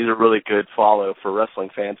 He's a really good follow for wrestling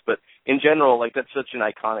fans. But in general, like that's such an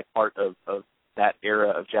iconic part of that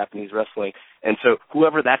era of Japanese wrestling. And so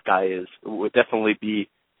whoever that guy is would definitely be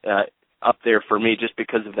up there for me, just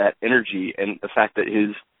because of that energy and the fact that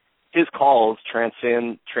his calls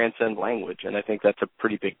transcend language, and I think that's a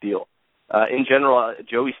pretty big deal. In general,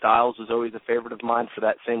 Joey Styles was always a favorite of mine for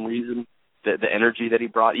that same reason, the energy that he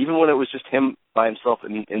brought. Even when it was just him by himself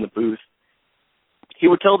in the booth, he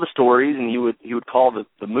would tell the stories and he would call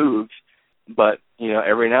the moves, but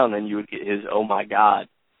every now and then you would get his "oh my God"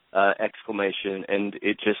 exclamation, and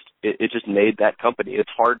it just made that company. It's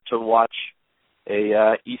hard to watch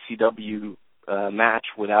a ECW match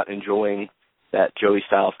without enjoying that Joey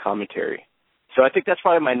Styles commentary. So I think that's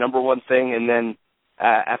probably my number one thing, and then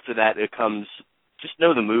after that it comes just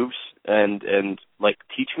know the moves and like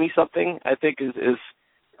teach me something. I think is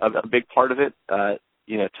a big part of it.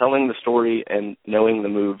 Telling the story and knowing the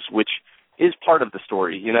moves, which is part of the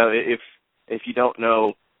story. If you don't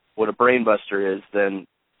know what a brainbuster is, then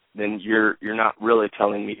you're not really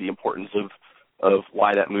telling me the importance of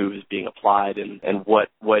why that move is being applied and what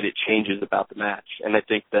it changes about the match. And I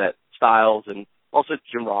think that Styles and also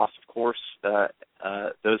Jim Ross, of course,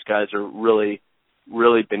 those guys are really,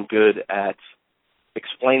 really been good at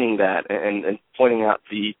explaining that and pointing out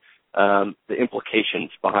the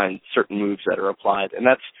implications behind certain moves that are applied. And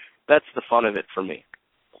that's the fun of it for me.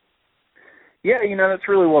 Yeah, that's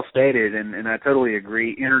really well stated, and I totally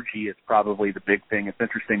agree. Energy is probably the big thing. It's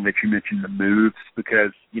interesting that you mentioned the moves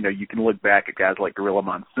because, you can look back at guys like Gorilla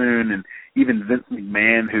Monsoon and even Vince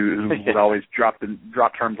McMahon who would always drop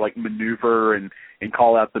terms like maneuver and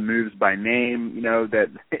call out the moves by name, I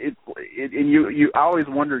always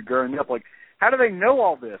wondered growing up, like, how do they know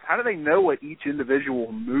all this? How do they know what each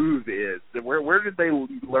individual move is? Where did they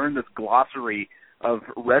learn this glossary of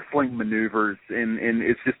wrestling maneuvers? And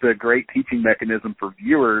it's just a great teaching mechanism for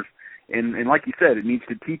viewers. And like you said, it needs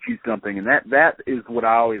to teach you something. And that is what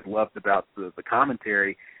I always loved about the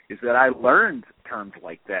commentary, is that I learned terms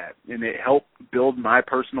like that. And it helped build my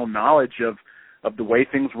personal knowledge of the way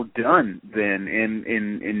things were done then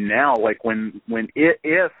and now. Like when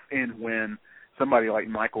somebody like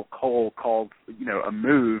Michael Cole calls, a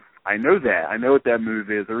move, I know that. I know what that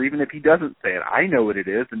move is. Or even if he doesn't say it, I know what it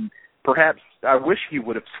is. And perhaps I wish he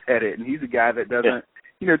would have said it. And he's a guy that doesn't,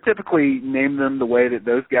 typically name them the way that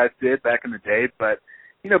those guys did back in the day. But,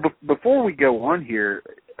 before we go on here,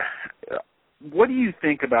 what do you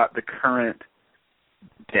think about the current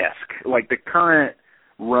desk, like the current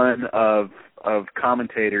run of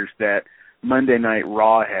commentators that Monday Night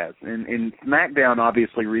Raw has? And SmackDown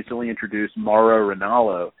obviously recently introduced Mauro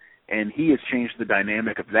Ranallo, and he has changed the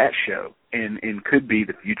dynamic of that show and could be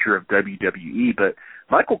the future of WWE. But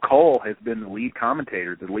Michael Cole has been the lead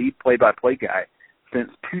commentator, the lead play-by-play guy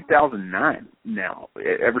since 2009 now,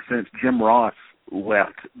 ever since Jim Ross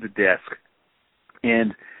left the desk.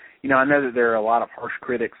 And, I know that there are a lot of harsh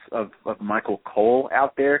critics of Michael Cole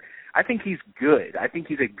out there. I think he's good. I think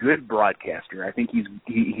he's a good broadcaster. I think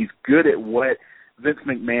he's good at what Vince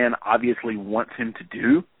McMahon obviously wants him to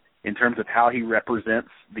do in terms of how he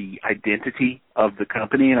represents the identity of the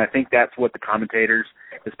company. And I think that's what the commentators,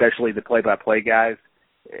 especially the play-by-play guys,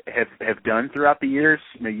 have done throughout the years.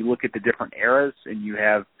 You look at the different eras, and you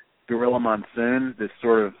have Gorilla Monsoon, this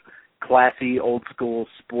sort of classy, old-school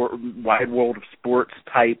sport, wide world of sports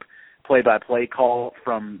type play-by-play call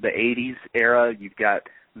from the 80s era. You've got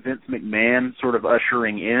Vince McMahon sort of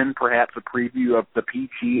ushering in perhaps a preview of the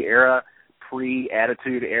PG era,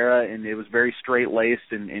 pre-Attitude era, and it was very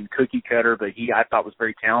straight-laced and cookie-cutter, but I thought was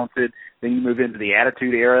very talented. Then you move into the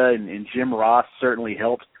Attitude era, and Jim Ross certainly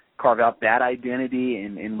helped carve out that identity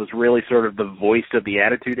and was really sort of the voice of the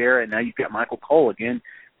Attitude era. And now you've got Michael Cole, again,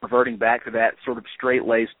 reverting back to that sort of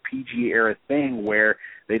straight-laced PG era thing where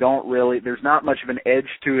there's not much of an edge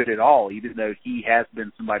to it at all, even though he has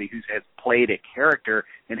been somebody who has played a character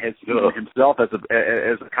and has himself as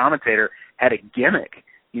a commentator had a gimmick,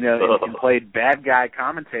 and played bad guy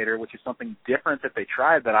commentator, which is something different that they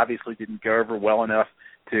tried that obviously didn't go over well enough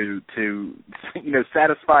to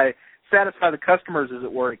satisfy the customers, as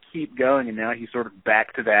it were, to keep going. And now he's sort of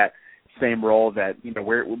back to that same role that,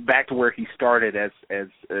 back to where he started as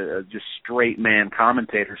a just straight man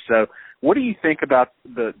commentator. So what do you think about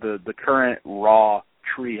the current Raw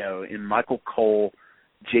trio in Michael Cole,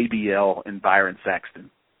 JBL, and Byron Saxton?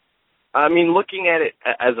 I mean, looking at it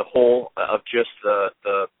as a whole of just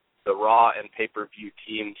the Raw and pay-per-view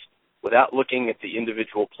teams, without looking at the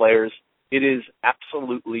individual players, it is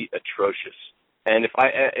absolutely atrocious. And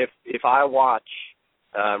if I watch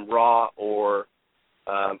Raw or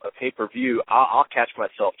a pay-per-view, I'll catch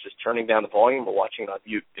myself just turning down the volume or watching it on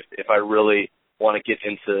mute if I really want to get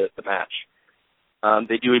into the match.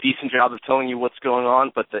 They do a decent job of telling you what's going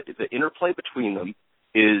on, but the interplay between them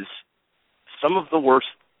is some of the worst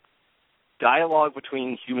dialogue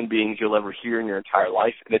between human beings you'll ever hear in your entire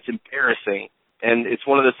life, and it's embarrassing. And it's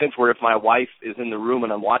one of those things where if my wife is in the room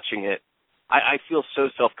and I'm watching it, I feel so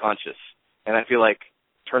self-conscious, and I feel like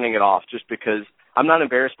turning it off just because I'm not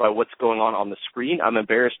embarrassed by what's going on the screen. I'm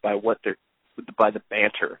embarrassed by by the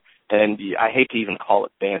banter. And I hate to even call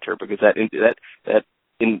it banter because that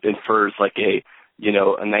infers like a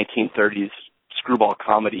 1930s screwball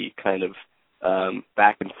comedy kind of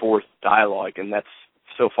back and forth dialogue, and that's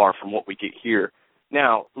so far from what we get here.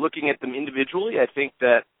 Now, looking at them individually, I think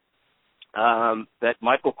that that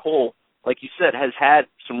Michael Cole, like you said, has had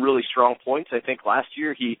some really strong points. I think last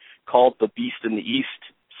year he called the Beast in the East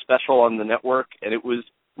special on the network, and it was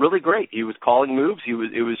really great. He was calling moves. It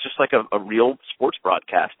was just like a real sports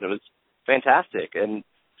broadcast, and it was fantastic. And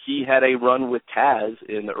he had a run with Taz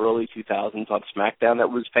in the early 2000s on SmackDown that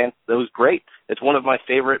was great. It's one of my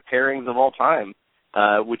favorite pairings of all time,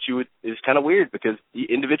 which is kind of weird because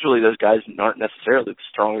individually those guys aren't necessarily the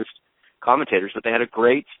strongest commentators, but they had a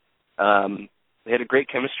great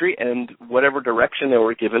chemistry, and whatever direction they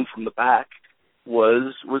were given from the back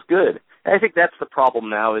was good. And I think that's the problem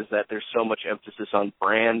now, is that there's so much emphasis on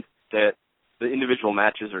brand that the individual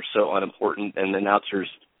matches are so unimportant, and the announcers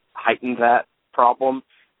heighten that problem.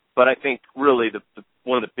 But I think really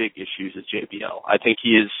one of the big issues is JBL. I think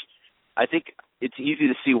it's easy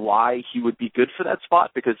to see why he would be good for that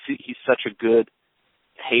spot, because he's such a good,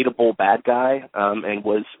 hateable bad guy, and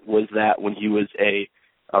was that when he was a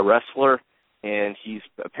wrestler, and he's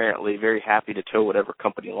apparently very happy to toe whatever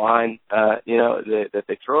company line that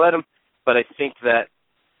they throw at him. But I think that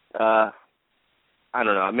I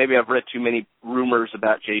don't know, maybe I've read too many rumors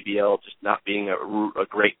about JBL just not being a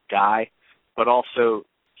great guy, but also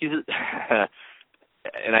he's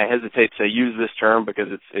and I hesitate to use this term because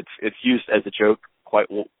it's used as a joke quite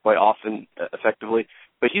often effectively,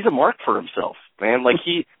 but he's a mark for himself, man. Like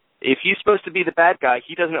if he's supposed to be the bad guy,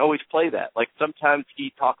 he doesn't always play that. Like sometimes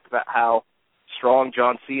he talks about how strong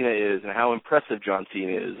John Cena is and how impressive John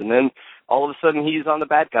Cena is, and then all of a sudden he's on the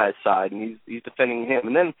bad guy's side and he's defending him.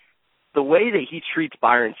 And then the way that he treats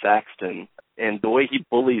Byron Saxton and the way he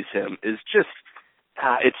bullies him is just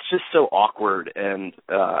it's just so awkward and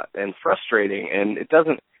frustrating, and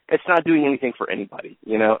it's not doing anything for anybody,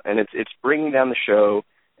 and it's bringing down the show,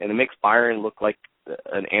 and it makes Byron look like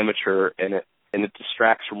an amateur, and it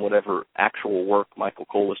distracts from whatever actual work Michael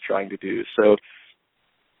Cole is trying to do. So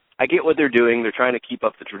I get what they're doing. They're trying to keep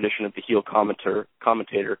up the tradition of the heel commentator,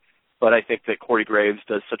 but I think that Corey Graves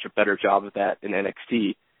does such a better job of that in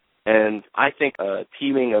NXT. And I think a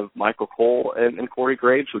teaming of Michael Cole and Corey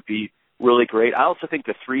Graves would be really great. I also think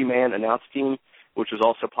the three-man announce team, which was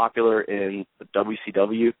also popular in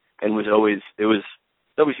WCW, and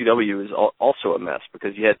WCW is also a mess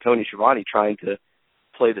because you had Tony Schiavone trying to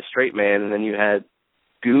play the straight man, and then you had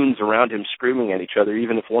goons around him screaming at each other,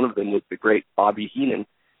 even if one of them was the great Bobby Heenan.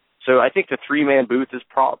 So I think the three-man booth is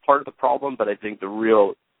part of the problem, but I think the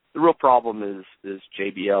real problem is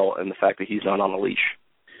JBL and the fact that he's not on a leash.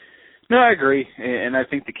 No, I agree, and I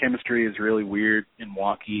think the chemistry is really weird and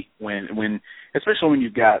wonky when especially when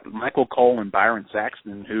you've got Michael Cole and Byron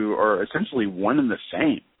Saxton, who are essentially one and the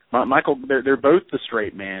same. Michael, they're both the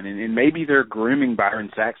straight man, and maybe they're grooming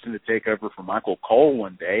Byron Saxton to take over for Michael Cole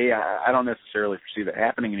one day. I don't necessarily foresee that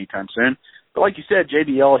happening anytime soon. But like you said,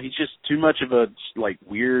 JBL, he's just too much of a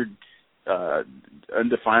weird,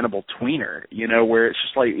 undefinable tweener. Where it's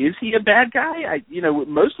just like, is he a bad guy?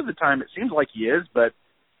 Most of the time it seems like he is, but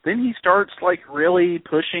then he starts really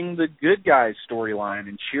pushing the good guys storyline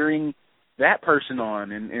and cheering that person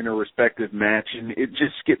on in a respective match, and it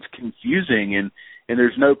just gets confusing, and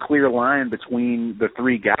there's no clear line between the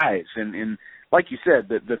three guys, and like you said,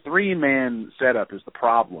 the three-man setup is the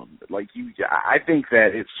problem. I think that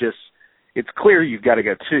it's clear you've got to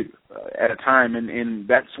go two at a time, and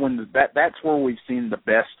that's where we've seen the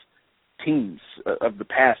best teams of the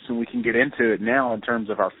past, and we can get into it now in terms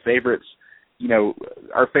of our favorites.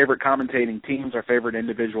 Our favorite commentating teams, our favorite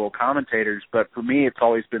individual commentators, but for me, it's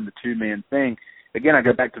always been the two-man thing. Again, I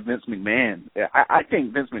go back to Vince McMahon. I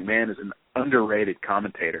think Vince McMahon is an underrated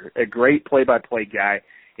commentator, a great play-by-play guy,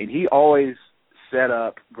 and he always set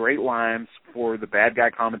up great lines for the bad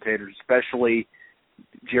guy commentators, especially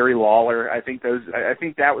Jerry Lawler. I think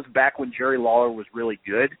that was back when Jerry Lawler was really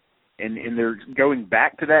good, and they're going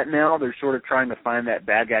back to that now. They're sort of trying to find that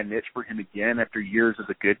bad guy niche for him again after years as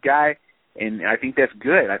a good guy. And I think that's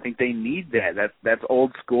good. I think they need that. That's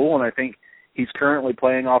old school, and I think he's currently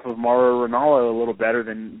playing off of Mauro Ranallo a little better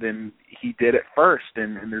than he did at first,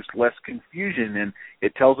 and there's less confusion, and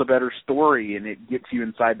it tells a better story, and it gets you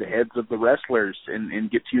inside the heads of the wrestlers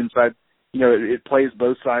and gets you inside, it plays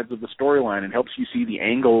both sides of the storyline and helps you see the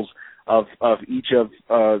angles of each of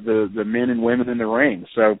the men and women in the ring.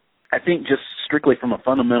 So I think just strictly from a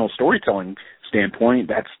fundamental storytelling standpoint,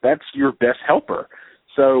 that's your best helper.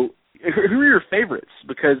 So who are your favorites?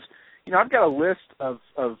 Because, I've got a list of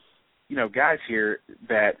guys here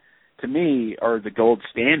that to me are the gold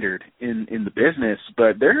standard in the business,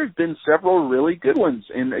 but there have been several really good ones.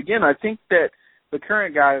 And again, I think that the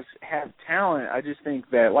current guys have talent. I just think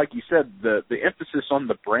that, like you said, the emphasis on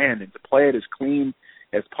the brand and to play it as clean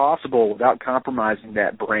as possible without compromising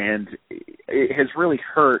that brand, it has really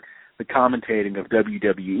hurt the commentating of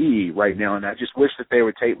WWE right now. And I just wish that they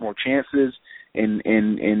would take more chances and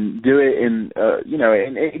do it. And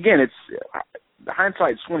and again, it's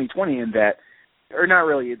hindsight's 20/20 in that, or not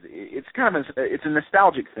really. It's kind of it's a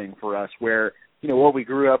nostalgic thing for us where what we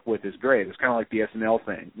grew up with is great. It's kind of like the SNL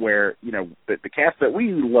thing where the cast that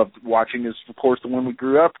we loved watching is of course the one we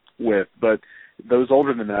grew up with, but those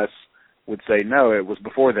older than us would say no, it was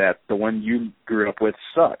before that. The one you grew up with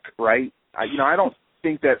sucked, right? I don't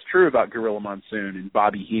think that's true about Gorilla Monsoon and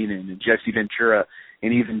Bobby Heenan and Jesse Ventura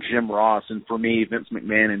and even Jim Ross, and for me, Vince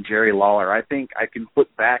McMahon and Jerry Lawler. I think I can look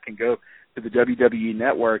back and go to the WWE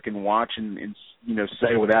Network and watch and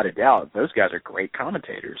say without a doubt, those guys are great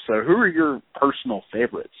commentators. So who are your personal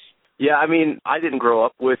favorites? Yeah, I didn't grow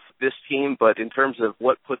up with this team, but in terms of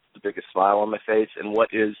what puts the biggest smile on my face and what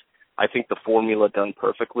is, I think, the formula done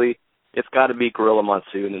perfectly, it's got to be Gorilla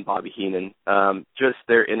Monsoon and Bobby Heenan. Just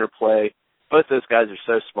their interplay. Both those guys are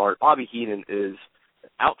so smart. Bobby Heenan is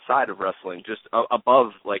outside of wrestling, just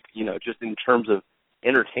above, just in terms of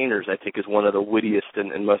entertainers, I think is one of the wittiest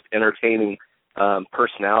and most entertaining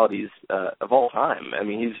personalities of all time.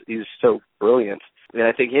 He's so brilliant. And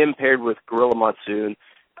I think him paired with Gorilla Monsoon,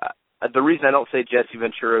 the reason I don't say Jesse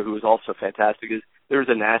Ventura, who is also fantastic, is there's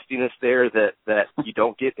a nastiness there that you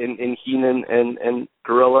don't get in Heenan and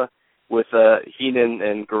Gorilla. With Heenan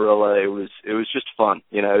and Gorilla, it was just fun.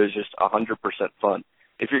 It was just 100% fun.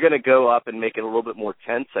 If you're going to go up and make it a little bit more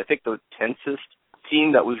tense, I think the tensest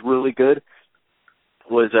team that was really good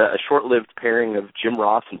was a short-lived pairing of Jim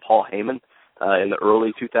Ross and Paul Heyman in the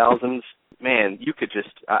early 2000s. Man, you could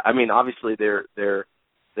just, obviously they're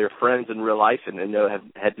friends in real life and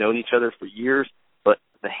had known each other for years, but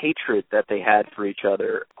the hatred that they had for each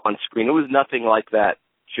other on screen, it was nothing like that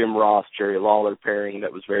Jim Ross, Jerry Lawler pairing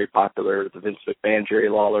that was very popular, the Vince McMahon, Jerry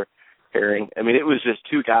Lawler pairing. It was just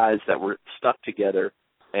two guys that were stuck together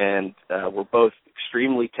and were both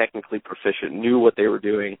extremely technically proficient, knew what they were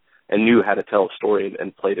doing, and knew how to tell a story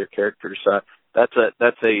and play their characters. That's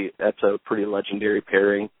a pretty legendary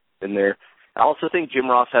pairing in there. I also think Jim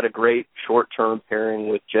Ross had a great short-term pairing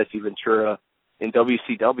with Jesse Ventura in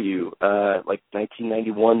WCW, like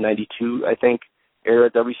 1991, 92, I think, era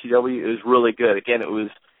WCW. It was really good. Again, it was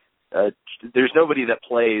there's nobody that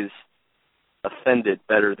plays offended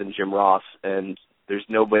better than Jim Ross, and there's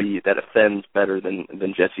nobody that offends better than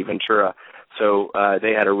Jesse Ventura. So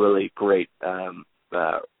they had a really great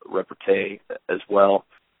repartee as well.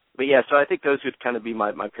 But yeah, so I think those would kind of be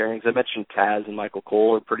my pairings. I mentioned Taz and Michael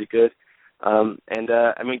Cole are pretty good. Going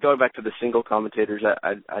back to the single commentators,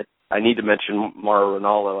 I need to mention Mauro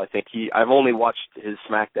Ranallo. I think I've only watched his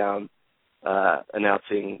SmackDown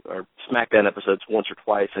announcing or SmackDown episodes once or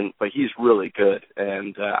twice, but he's really good,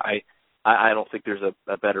 and I don't think there's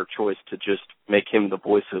a better choice to just make him the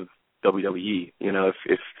voice of WWE.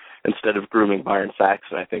 If instead of grooming Byron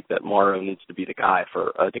Saxton, I think that Mauro needs to be the guy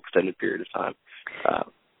for an extended period of time.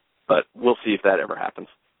 But we'll see if that ever happens.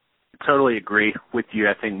 Totally agree with you.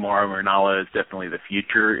 I think Mauro Ranallo is definitely the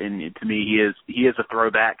future, and to me, he is a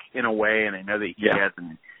throwback in a way, and I know that he has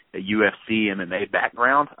a UFC MMA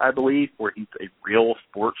background, I believe, where he's a real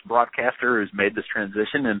sports broadcaster who's made this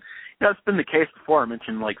transition. And it's been the case before. I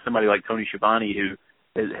mentioned somebody like Tony Schiavone, who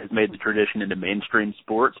has made the tradition into mainstream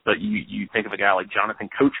sports, but you think of a guy like Jonathan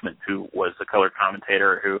Coachman, who was a color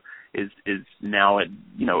commentator, who is now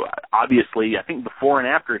obviously, I think before and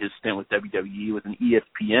after his stint with WWE, was an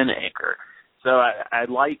ESPN anchor. So I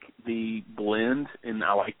like the blend, and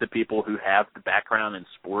I like the people who have the background in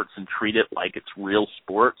sports and treat it like it's real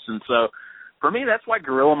sports. And so for me, that's why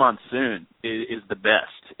Gorilla Monsoon is the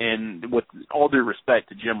best. And with all due respect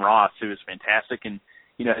to Jim Ross, who is fantastic and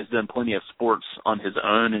has done plenty of sports on his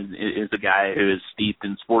own, and is a guy who is steeped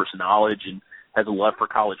in sports knowledge and has a love for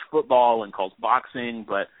college football and calls boxing.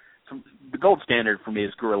 But the gold standard for me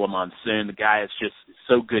is Gorilla Monsoon. The guy is just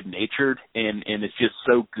so good-natured and is just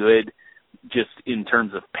so good just in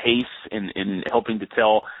terms of pace and helping to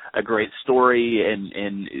tell a great story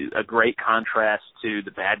and a great contrast to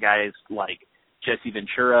the bad guys like Jesse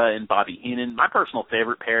Ventura and Bobby Heenan. My personal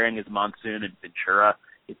favorite pairing is Monsoon and Ventura.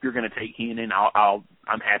 If you're going to take Heenan,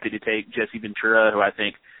 I'm happy to take Jesse Ventura, who I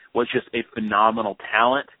think was just a phenomenal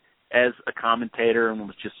talent as a commentator and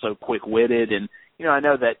was just so quick-witted. And, I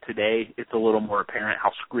know that today it's a little more apparent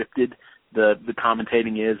how scripted the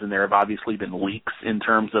commentating is, and there have obviously been leaks in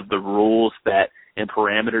terms of the rules and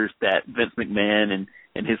parameters that Vince McMahon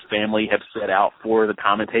and his family have set out for the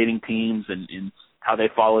commentating teams and how they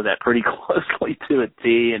follow that pretty closely to a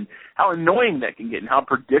T, and how annoying that can get and how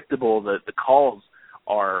predictable the calls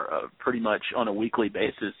are pretty much on a weekly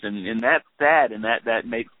basis. And that's sad, and that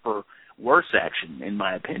makes for worse action, in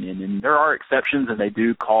my opinion. And there are exceptions, and they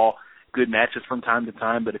do call good matches from time to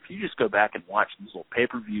time, but if you just go back and watch these little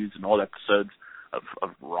pay-per-views and old episodes of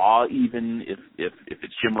Raw, even if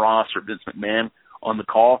it's Jim Ross or Vince McMahon on the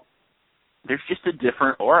call, there's just a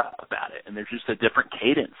different aura about it, and there's just a different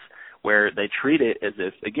cadence where they treat it as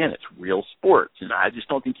if, again, it's real sports, and I just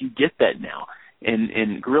don't think you get that now.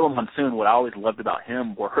 And Gorilla Monsoon, what I always loved about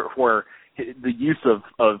him were the use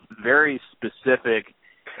of very specific,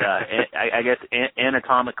 I guess,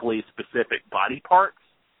 anatomically specific body parts,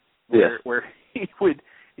 where he would,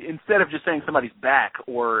 instead of just saying somebody's back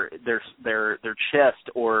or their chest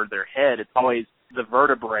or their head, it's always the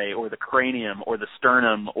vertebrae or the cranium or the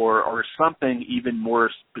sternum or something even more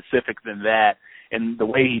specific than that. And the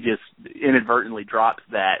way he just inadvertently drops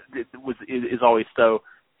that is always so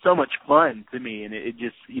much fun to me, and it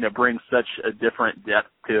just brings such a different depth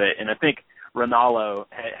to it. And I think Ranallo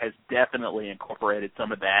has definitely incorporated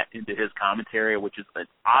some of that into his commentary, which is an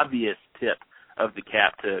obvious tip of the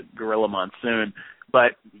cap to Gorilla Monsoon.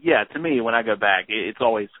 But yeah, to me, when I go back, it's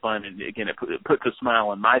always fun, and again, it puts a smile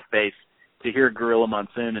on my face to hear Gorilla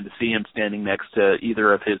Monsoon and to see him standing next to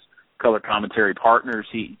either of his color commentary partners.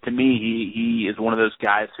 He is one of those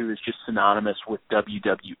guys who is just synonymous with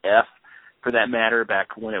WWF, for that matter,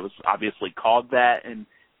 back when it was obviously called that, and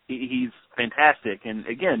he's fantastic. And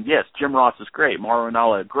again, yes, Jim Ross is great, Mauro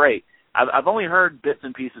Ranallo, great. I've only heard bits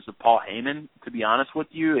and pieces of Paul Heyman, to be honest with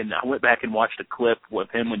you, and I went back and watched a clip with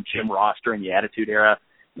him and Jim Ross during the Attitude Era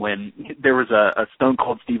when there was a Stone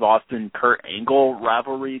Cold Steve Austin, Kurt Angle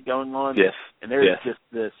rivalry going on. Yes. And there's just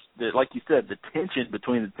this, like you said, the tension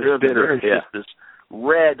between the two of them. There's just this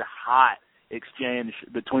red-hot exchange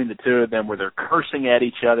between the two of them where they're cursing at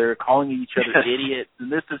each other, calling each other idiots,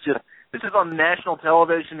 and this is on national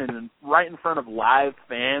television and right in front of live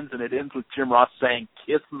fans, and it ends with Jim Ross saying,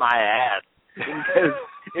 "Kiss my ass," and goes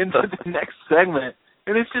into the next segment,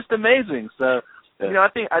 and it's just amazing. So, I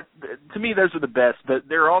think, to me, those are the best, but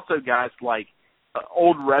there are also guys like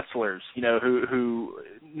old wrestlers, who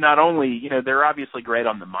not only, they're obviously great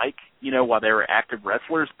on the mic, while they were active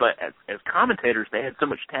wrestlers, but as commentators, they had so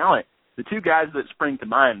much talent. The two guys that spring to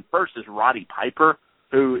mind first is Roddy Piper,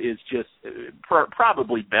 who is just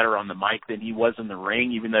probably better on the mic than he was in the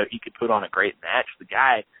ring, even though he could put on a great match. The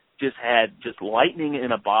guy just had lightning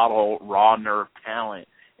in a bottle, raw nerve talent,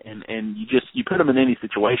 and you put him in any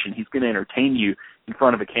situation, he's going to entertain you in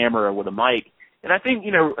front of a camera with a mic. And I think,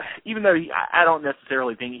 even though I don't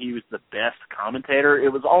necessarily think he was the best commentator,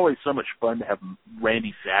 it was always so much fun to have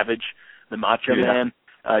Randy Savage, the Macho Man,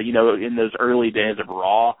 in those early days of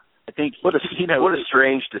Raw. I think what a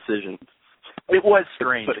strange decision. It was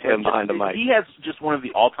strange. Put him behind the mic. He has just one of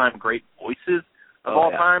the all-time great voices of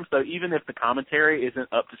all time. So even if the commentary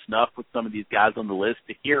isn't up to snuff with some of these guys on the list,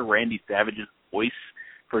 to hear Randy Savage's voice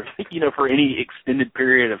for any extended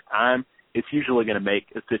period of time, it's usually going to make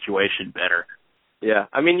a situation better. Yeah,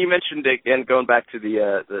 I mean, you mentioned again going back to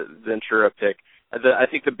the Ventura pick. I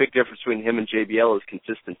think the big difference between him and JBL is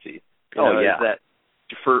consistency. Is that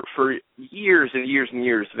for years and years and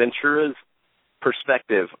years, Ventura's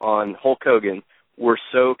perspective on Hulk Hogan were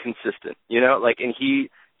so consistent, and he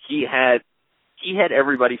had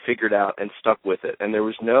everybody figured out and stuck with it, and there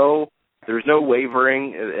was no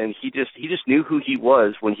wavering, and he just knew who he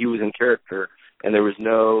was when he was in character, and there was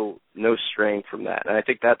no straying from that. And I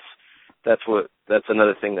think that's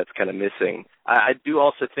another thing that's kind of missing. I do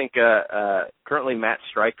also think currently Matt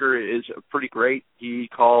Stryker is pretty great. He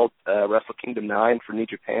called Wrestle Kingdom 9 for New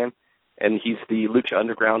Japan, and he's the Lucha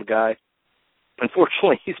Underground guy.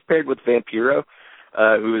 Unfortunately, he's paired with Vampiro,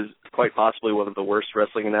 who is quite possibly one of the worst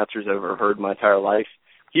wrestling announcers I've ever heard in my entire life.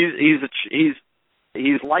 He's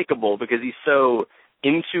likable because he's so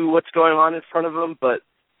into what's going on in front of him, but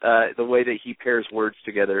the way that he pairs words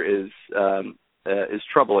together is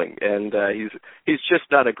troubling, and he's just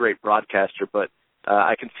not a great broadcaster. But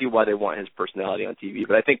I can see why they want his personality on TV.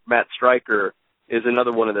 But I think Matt Stryker is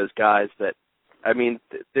another one of those guys that, I mean,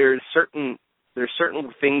 there's certain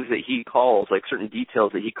things that he calls, like certain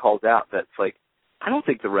details that he calls out that's like, I don't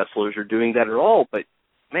think the wrestlers are doing that at all, but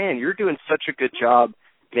man, you're doing such a good job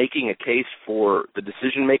making a case for the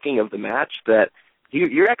decision-making of the match that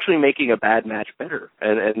you're actually making a bad match better.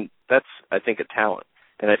 And that's, I think, a talent.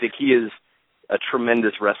 And I think he is a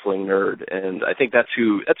tremendous wrestling nerd, and I think that's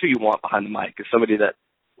who you want behind the mic, is somebody that,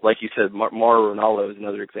 like you said, Mauro Ranallo is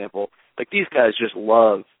another example. Like, these guys just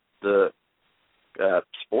love the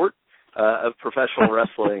sport of professional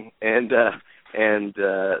wrestling, and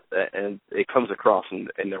it comes across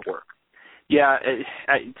in their work. Yeah,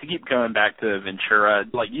 to keep going back to Ventura,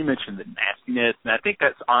 like you mentioned, the nastiness, and I think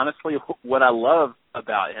that's honestly what I love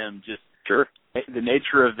about him. Just sure, the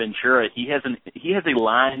nature of Ventura. He has a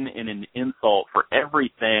line and an insult for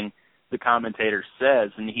everything the commentator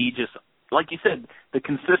says, and he just, like you said, the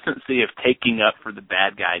consistency of taking up for the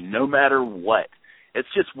bad guy, no matter what. It's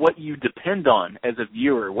just what you depend on as a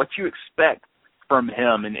viewer, what you expect from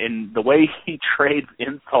him, and the way he trades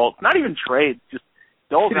insults, not even trades, just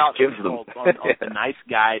doles out insults on the nice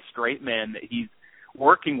guy, straight man that he's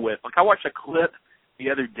working with. Like, I watched a clip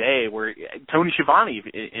the other day where Tony Schiavone,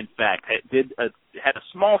 in fact, had a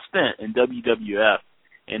small stint in WWF,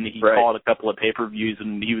 and he called a couple of pay-per-views,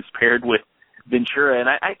 and he was paired with Ventura, and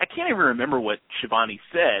I can't even remember what Schiavone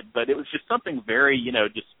said, but it was just something very,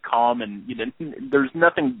 just calm, and there's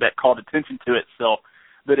nothing that called attention to itself,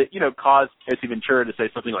 but it, caused Jesse Ventura to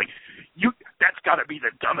say something like, that's got to be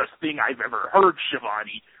the dumbest thing I've ever heard,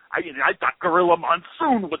 Schiavone. I thought Gorilla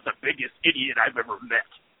Monsoon was the biggest idiot I've ever met.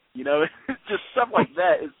 It's just stuff like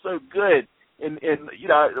that is so good, and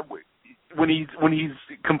when he's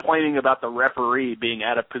complaining about the referee being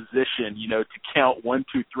out of position, to count 1,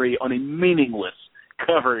 2, 3 on a meaningless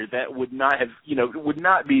cover that would not have, would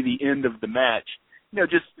not be the end of the match.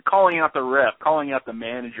 Just calling out the ref, calling out the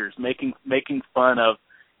managers, making fun of,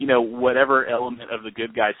 whatever element of the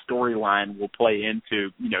good guy storyline will play into,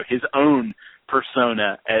 his own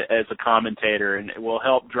persona as a commentator, and it will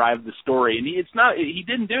help drive the story. And he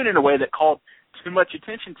didn't do it in a way that called too much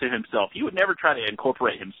attention to himself. He would never try to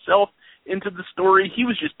incorporate himself into the story. He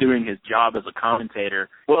was just doing his job as a commentator.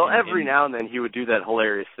 Well, every now and then he would do that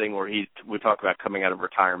hilarious thing where he would talk about coming out of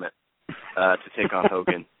retirement to take on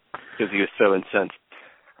Hogan because he was so incensed.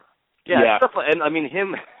 Yeah. Stuff like, and I mean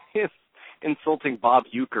him insulting Bob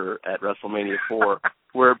Uecker at WrestleMania 4,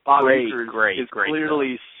 where Bob Uecker is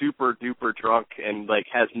clearly super duper drunk and like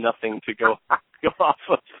has nothing to go off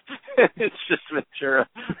of. It's just Ventura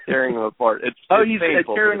tearing him apart. He's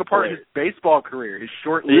tearing apart his baseball career, his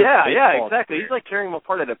short-lived baseball exactly. Career. He's like tearing him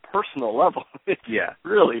apart at a personal level. It's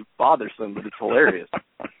really bothersome, but it's hilarious.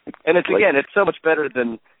 And it's so much better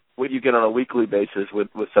than what you get on a weekly basis with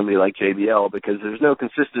somebody like JBL, because there's no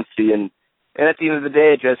consistency, and at the end of the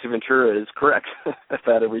day, Jesse Ventura is correct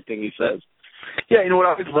about everything he says. Yeah, what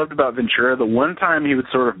I always loved about Ventura, the one time he would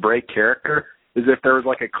sort of break character is if there was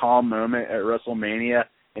like a calm moment at WrestleMania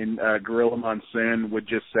and Gorilla Monsoon would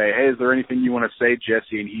just say, "Hey, is there anything you want to say,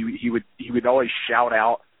 Jesse?" And he would always shout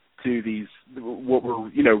out to these what were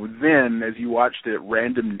then, as you watched it,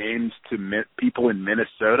 random names to people in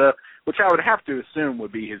Minnesota, which I would have to assume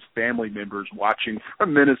would be his family members watching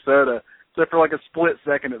from Minnesota. So for like a split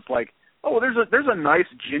second, it's like, oh, well, there's a nice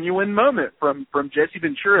genuine moment from Jesse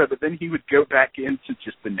Ventura, but then he would go back into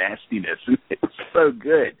just the nastiness, and it was so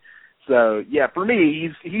good. So yeah, for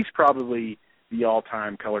me, he's probably the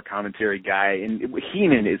all-time color commentary guy, and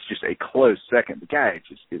Heenan is just a close second. The guy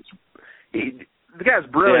the guy's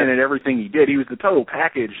brilliant at everything he did. He was the total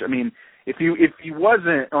package. I mean, if he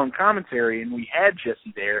wasn't on commentary and we had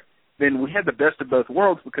Jesse there, then we had the best of both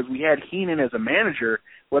worlds, because we had Heenan as a manager,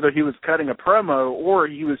 whether he was cutting a promo or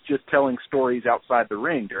he was just telling stories outside the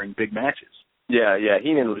ring during big matches. Yeah,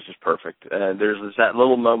 Heenan was just perfect. There's that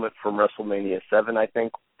little moment from WrestleMania 7, I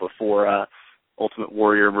think, before Ultimate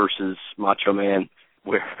Warrior versus Macho Man,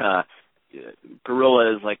 where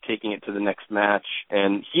Gorilla is like taking it to the next match,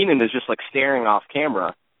 and Heenan is just like staring off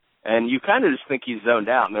camera, and you kind of just think he's zoned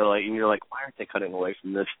out, and you're like, why aren't they cutting away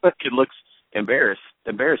from this? It looks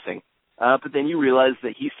embarrassing. But then you realize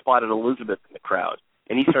that he spotted Elizabeth in the crowd,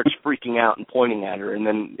 and he starts freaking out and pointing at her, and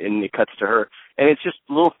it cuts to her. And it's just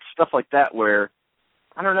little stuff like that where,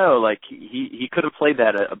 I don't know, like he could have played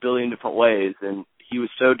that a billion different ways, and he was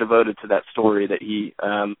so devoted to that story that he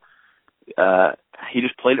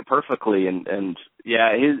just played it perfectly. And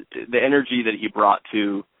the energy that he brought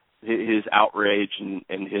to his outrage and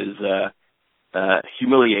his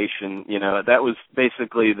humiliation, that was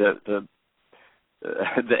basically the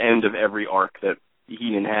end of every arc that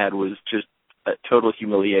Heenan had, was just total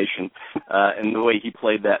humiliation. And the way he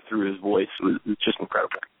played that through his voice was just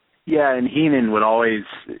incredible. Yeah, and Heenan would always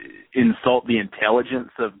insult the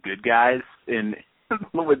intelligence of good guys, and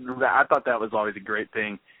I thought that was always a great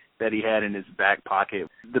thing that he had in his back pocket.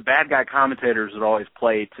 The bad guy commentators would always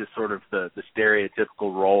play to sort of the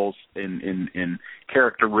stereotypical roles in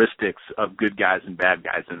characteristics of good guys and bad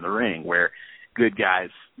guys in the ring, where good guys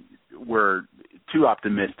were too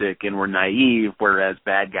optimistic and were naive, whereas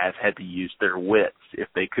bad guys had to use their wits if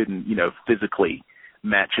they couldn't, physically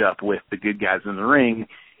match up with the good guys in the ring.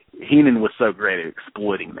 Heenan was so great at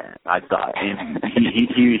exploiting that, I thought, and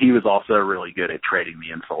he was also really good at trading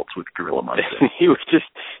the insults with Gorilla Monsoon. he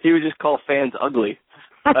would just call fans ugly.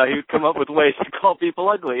 He would come up with ways to call people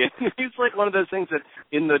ugly. And he's like one of those things that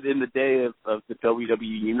in the day of the WWE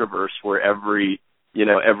universe, where every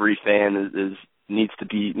fan needs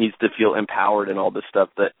to feel empowered and all this stuff,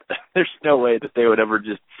 that there's no way that they would ever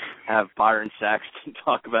just have Byron Saxton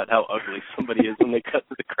talk about how ugly somebody is when they cut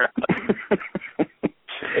to the crowd.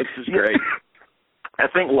 It's just great. I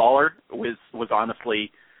think Lawler was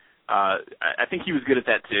honestly, I think he was good at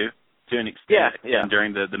that too, to an extent. Yeah.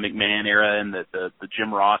 During the McMahon era and the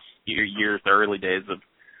Jim Ross years, the early days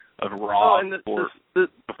of Raw, before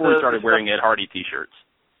he started wearing Ed Hardy T-shirts.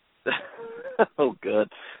 Oh, good.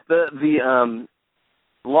 The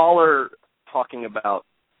Lawler talking about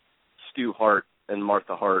Stu Hart and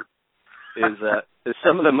Martha Hart is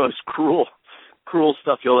some of the most cruel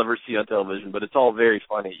stuff you'll ever see on television, but it's all very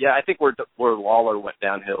funny. Yeah, I think where Lawler went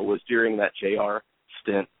downhill was during that JR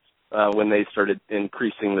stint, when they started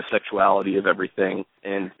increasing the sexuality of everything,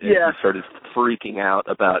 and he started freaking out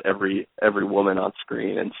about every woman on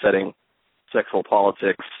screen and setting sexual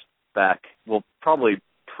politics back, well, probably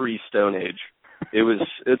pre-Stone Age.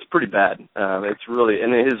 It's pretty bad. It's really,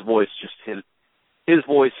 and his voice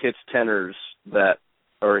hits tenors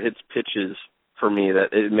hits pitches for me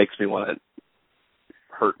that it makes me want to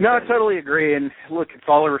hurt. No, I totally agree. And look, it's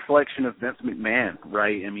all a reflection of Vince McMahon,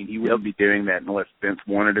 right? I mean, he wouldn't be doing that unless Vince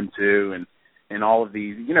wanted him to, and all of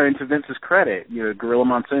these, and to Vince's credit, Gorilla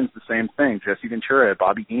Monsoon's the same thing. Jesse Ventura,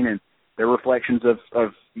 Bobby Heenan, they're reflections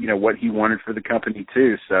of what he wanted for the company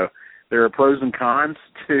too. So there are pros and cons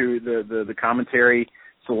to the commentary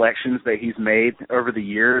selections that he's made over the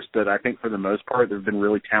years, but I think for the most part there have been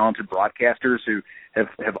really talented broadcasters who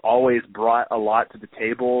have always brought a lot to the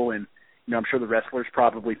table, and I'm sure the wrestlers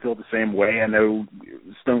probably feel the same way. I know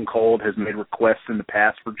Stone Cold has made requests in the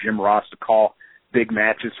past for Jim Ross to call big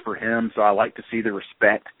matches for him, so I like to see the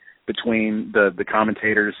respect between the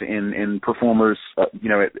commentators and performers at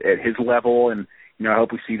his level, and I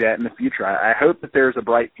hope we see that in the future. I hope that there's a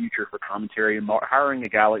bright future for commentary, and hiring a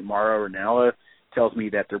guy like Mauro Ranallo tells me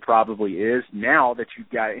that there probably is. Now that you've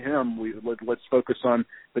got him, let's focus on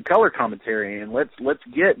the color commentary, and let's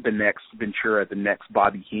get the next Ventura, the next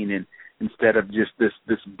Bobby Heenan, instead of just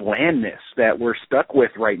this blandness that we're stuck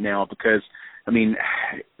with right now. Because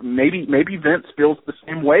maybe Vince feels the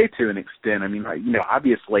same way to an extent.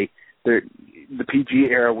 Obviously the PG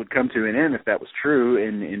era would come to an end if that was true,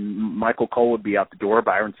 and Michael Cole would be out the door,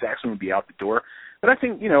 Byron Saxton would be out the door. But I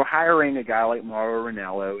think, hiring a guy like Mauro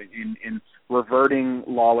Ranallo and reverting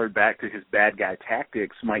Lawler back to his bad guy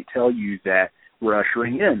tactics might tell you that we're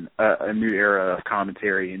ushering in a new era of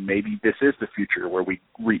commentary, and maybe this is the future where we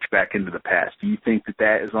reach back into the past. Do you think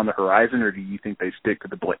that is on the horizon, or do you think they stick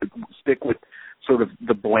with sort of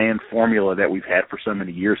the bland formula that we've had for so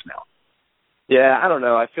many years now? Yeah, I don't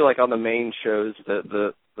know. I feel like on the main shows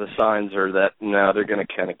the signs are that no, they're going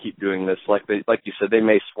to kind of keep doing this. Like you said, they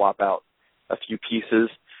may swap out a few pieces,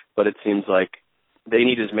 but it seems like they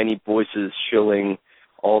need as many voices shilling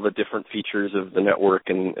all the different features of the network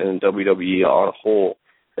and WWE on a whole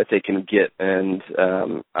that they can get, and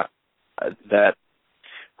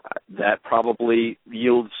that probably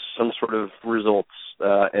yields some sort of results.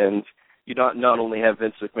 And you not only have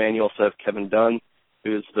Vince McMahon, you also have Kevin Dunn,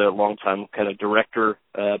 who's the longtime kind of director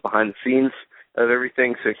behind the scenes of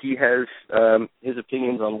everything. So he has his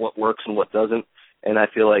opinions on what works and what doesn't. And I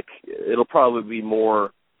feel like it'll probably be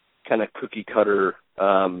more kind of cookie cutter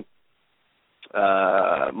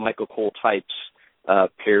Michael Cole types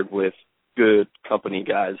paired with good company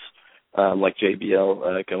guys like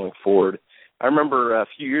JBL going forward. I remember a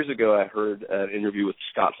few years ago I heard an interview with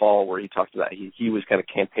Scott Hall where he talked about he was kind of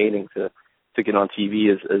campaigning to get on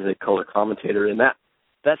TV as a color commentator, and that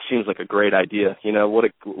seems like a great idea.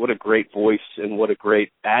 What a great voice and what a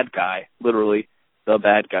great bad guy, literally the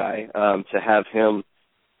bad guy, to have him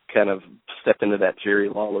kind of step into that Jerry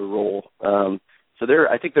Lawler role. So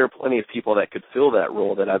I think there are plenty of people that could fill that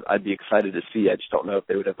role that I'd be excited to see. I just don't know if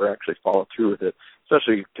they would ever actually follow through with it,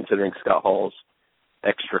 especially considering Scott Hall's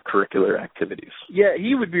extracurricular activities. Yeah,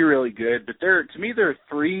 he would be really good, but to me there are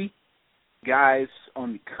 3 guys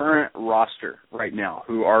on the current roster right now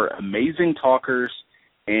who are amazing talkers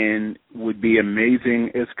and would be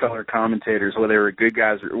amazing as color commentators, whether they were good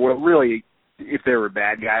guys or, well, really, if they were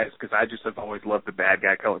bad guys, because I just have always loved the bad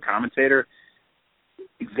guy color commentator.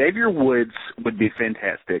 Xavier Woods would be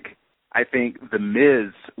fantastic. I think The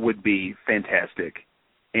Miz would be fantastic.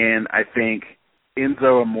 And I think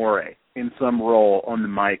Enzo Amore in some role on the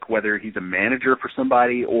mic, whether he's a manager for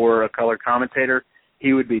somebody or a color commentator,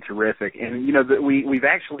 he would be terrific. And, you know, we've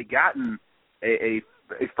actually gotten a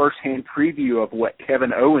first-hand preview of what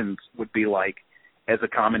Kevin Owens would be like as a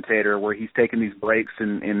commentator, where he's taken these breaks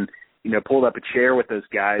and you know, pulled up a chair with those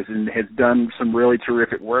guys and has done some really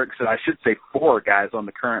terrific work. So I should say 4 guys on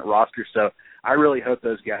the current roster. So I really hope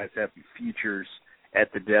those guys have futures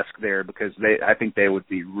at the desk there, because I think they would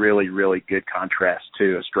be really, really good contrast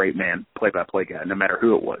to a straight man play-by-play guy, no matter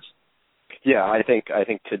who it was. Yeah, I think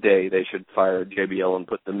today they should fire JBL and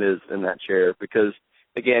put The Miz in that chair, because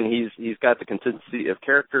again, he's got the consistency of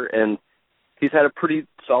character, and he's had a pretty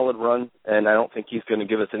solid run, and I don't think he's going to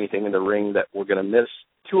give us anything in the ring that we're going to miss.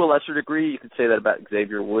 To a lesser degree, you could say that about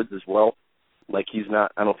Xavier Woods as well. Like,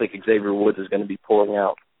 I don't think Xavier Woods is going to be pulling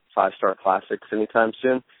out 5-star classics anytime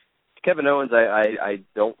soon. Kevin Owens, I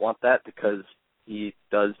don't want that, because he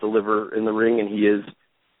does deliver in the ring, and he is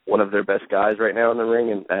one of their best guys right now in the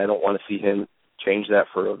ring, and I don't want to see him change that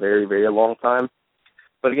for a very, very long time.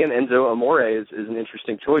 But again, Enzo Amore is an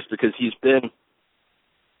interesting choice, because he's been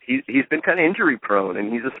kind of injury prone,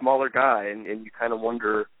 and he's a smaller guy, and you kind of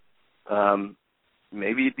wonder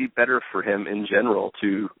maybe it'd be better for him in general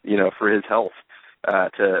to, you know, for his health,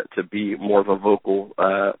 to be more of a vocal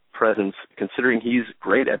presence, considering he's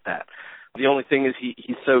great at that. The only thing is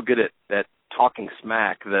he's so good at talking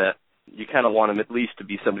smack that you kind of want him at least to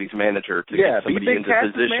be somebody's manager, to get somebody into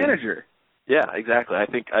position. Manager. Yeah, exactly. I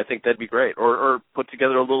think that'd be great. Or put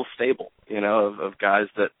together a little stable, you know, of guys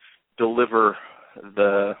that deliver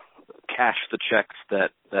cash the checks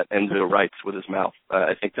that Enzo writes with his mouth.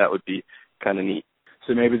 I think that would be kind of neat.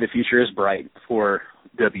 So maybe the future is bright for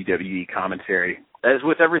WWE commentary. As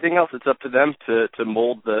with everything else, it's up to them to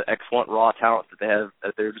mold the excellent raw talent that they have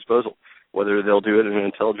at their disposal. Whether they'll do it in an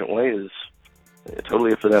intelligent way is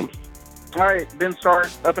totally up to them. All right, Ben Stark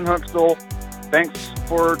up in Huntsville. Thanks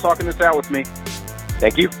for talking this out with me.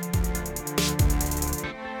 Thank you.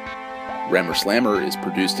 Rammer Slammer is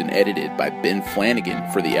produced and edited by Ben Flanagan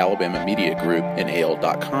for the Alabama Media Group and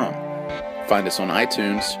AL.com. Find us on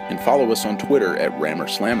iTunes and follow us on Twitter at Rammer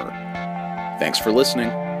Slammer. Thanks for listening.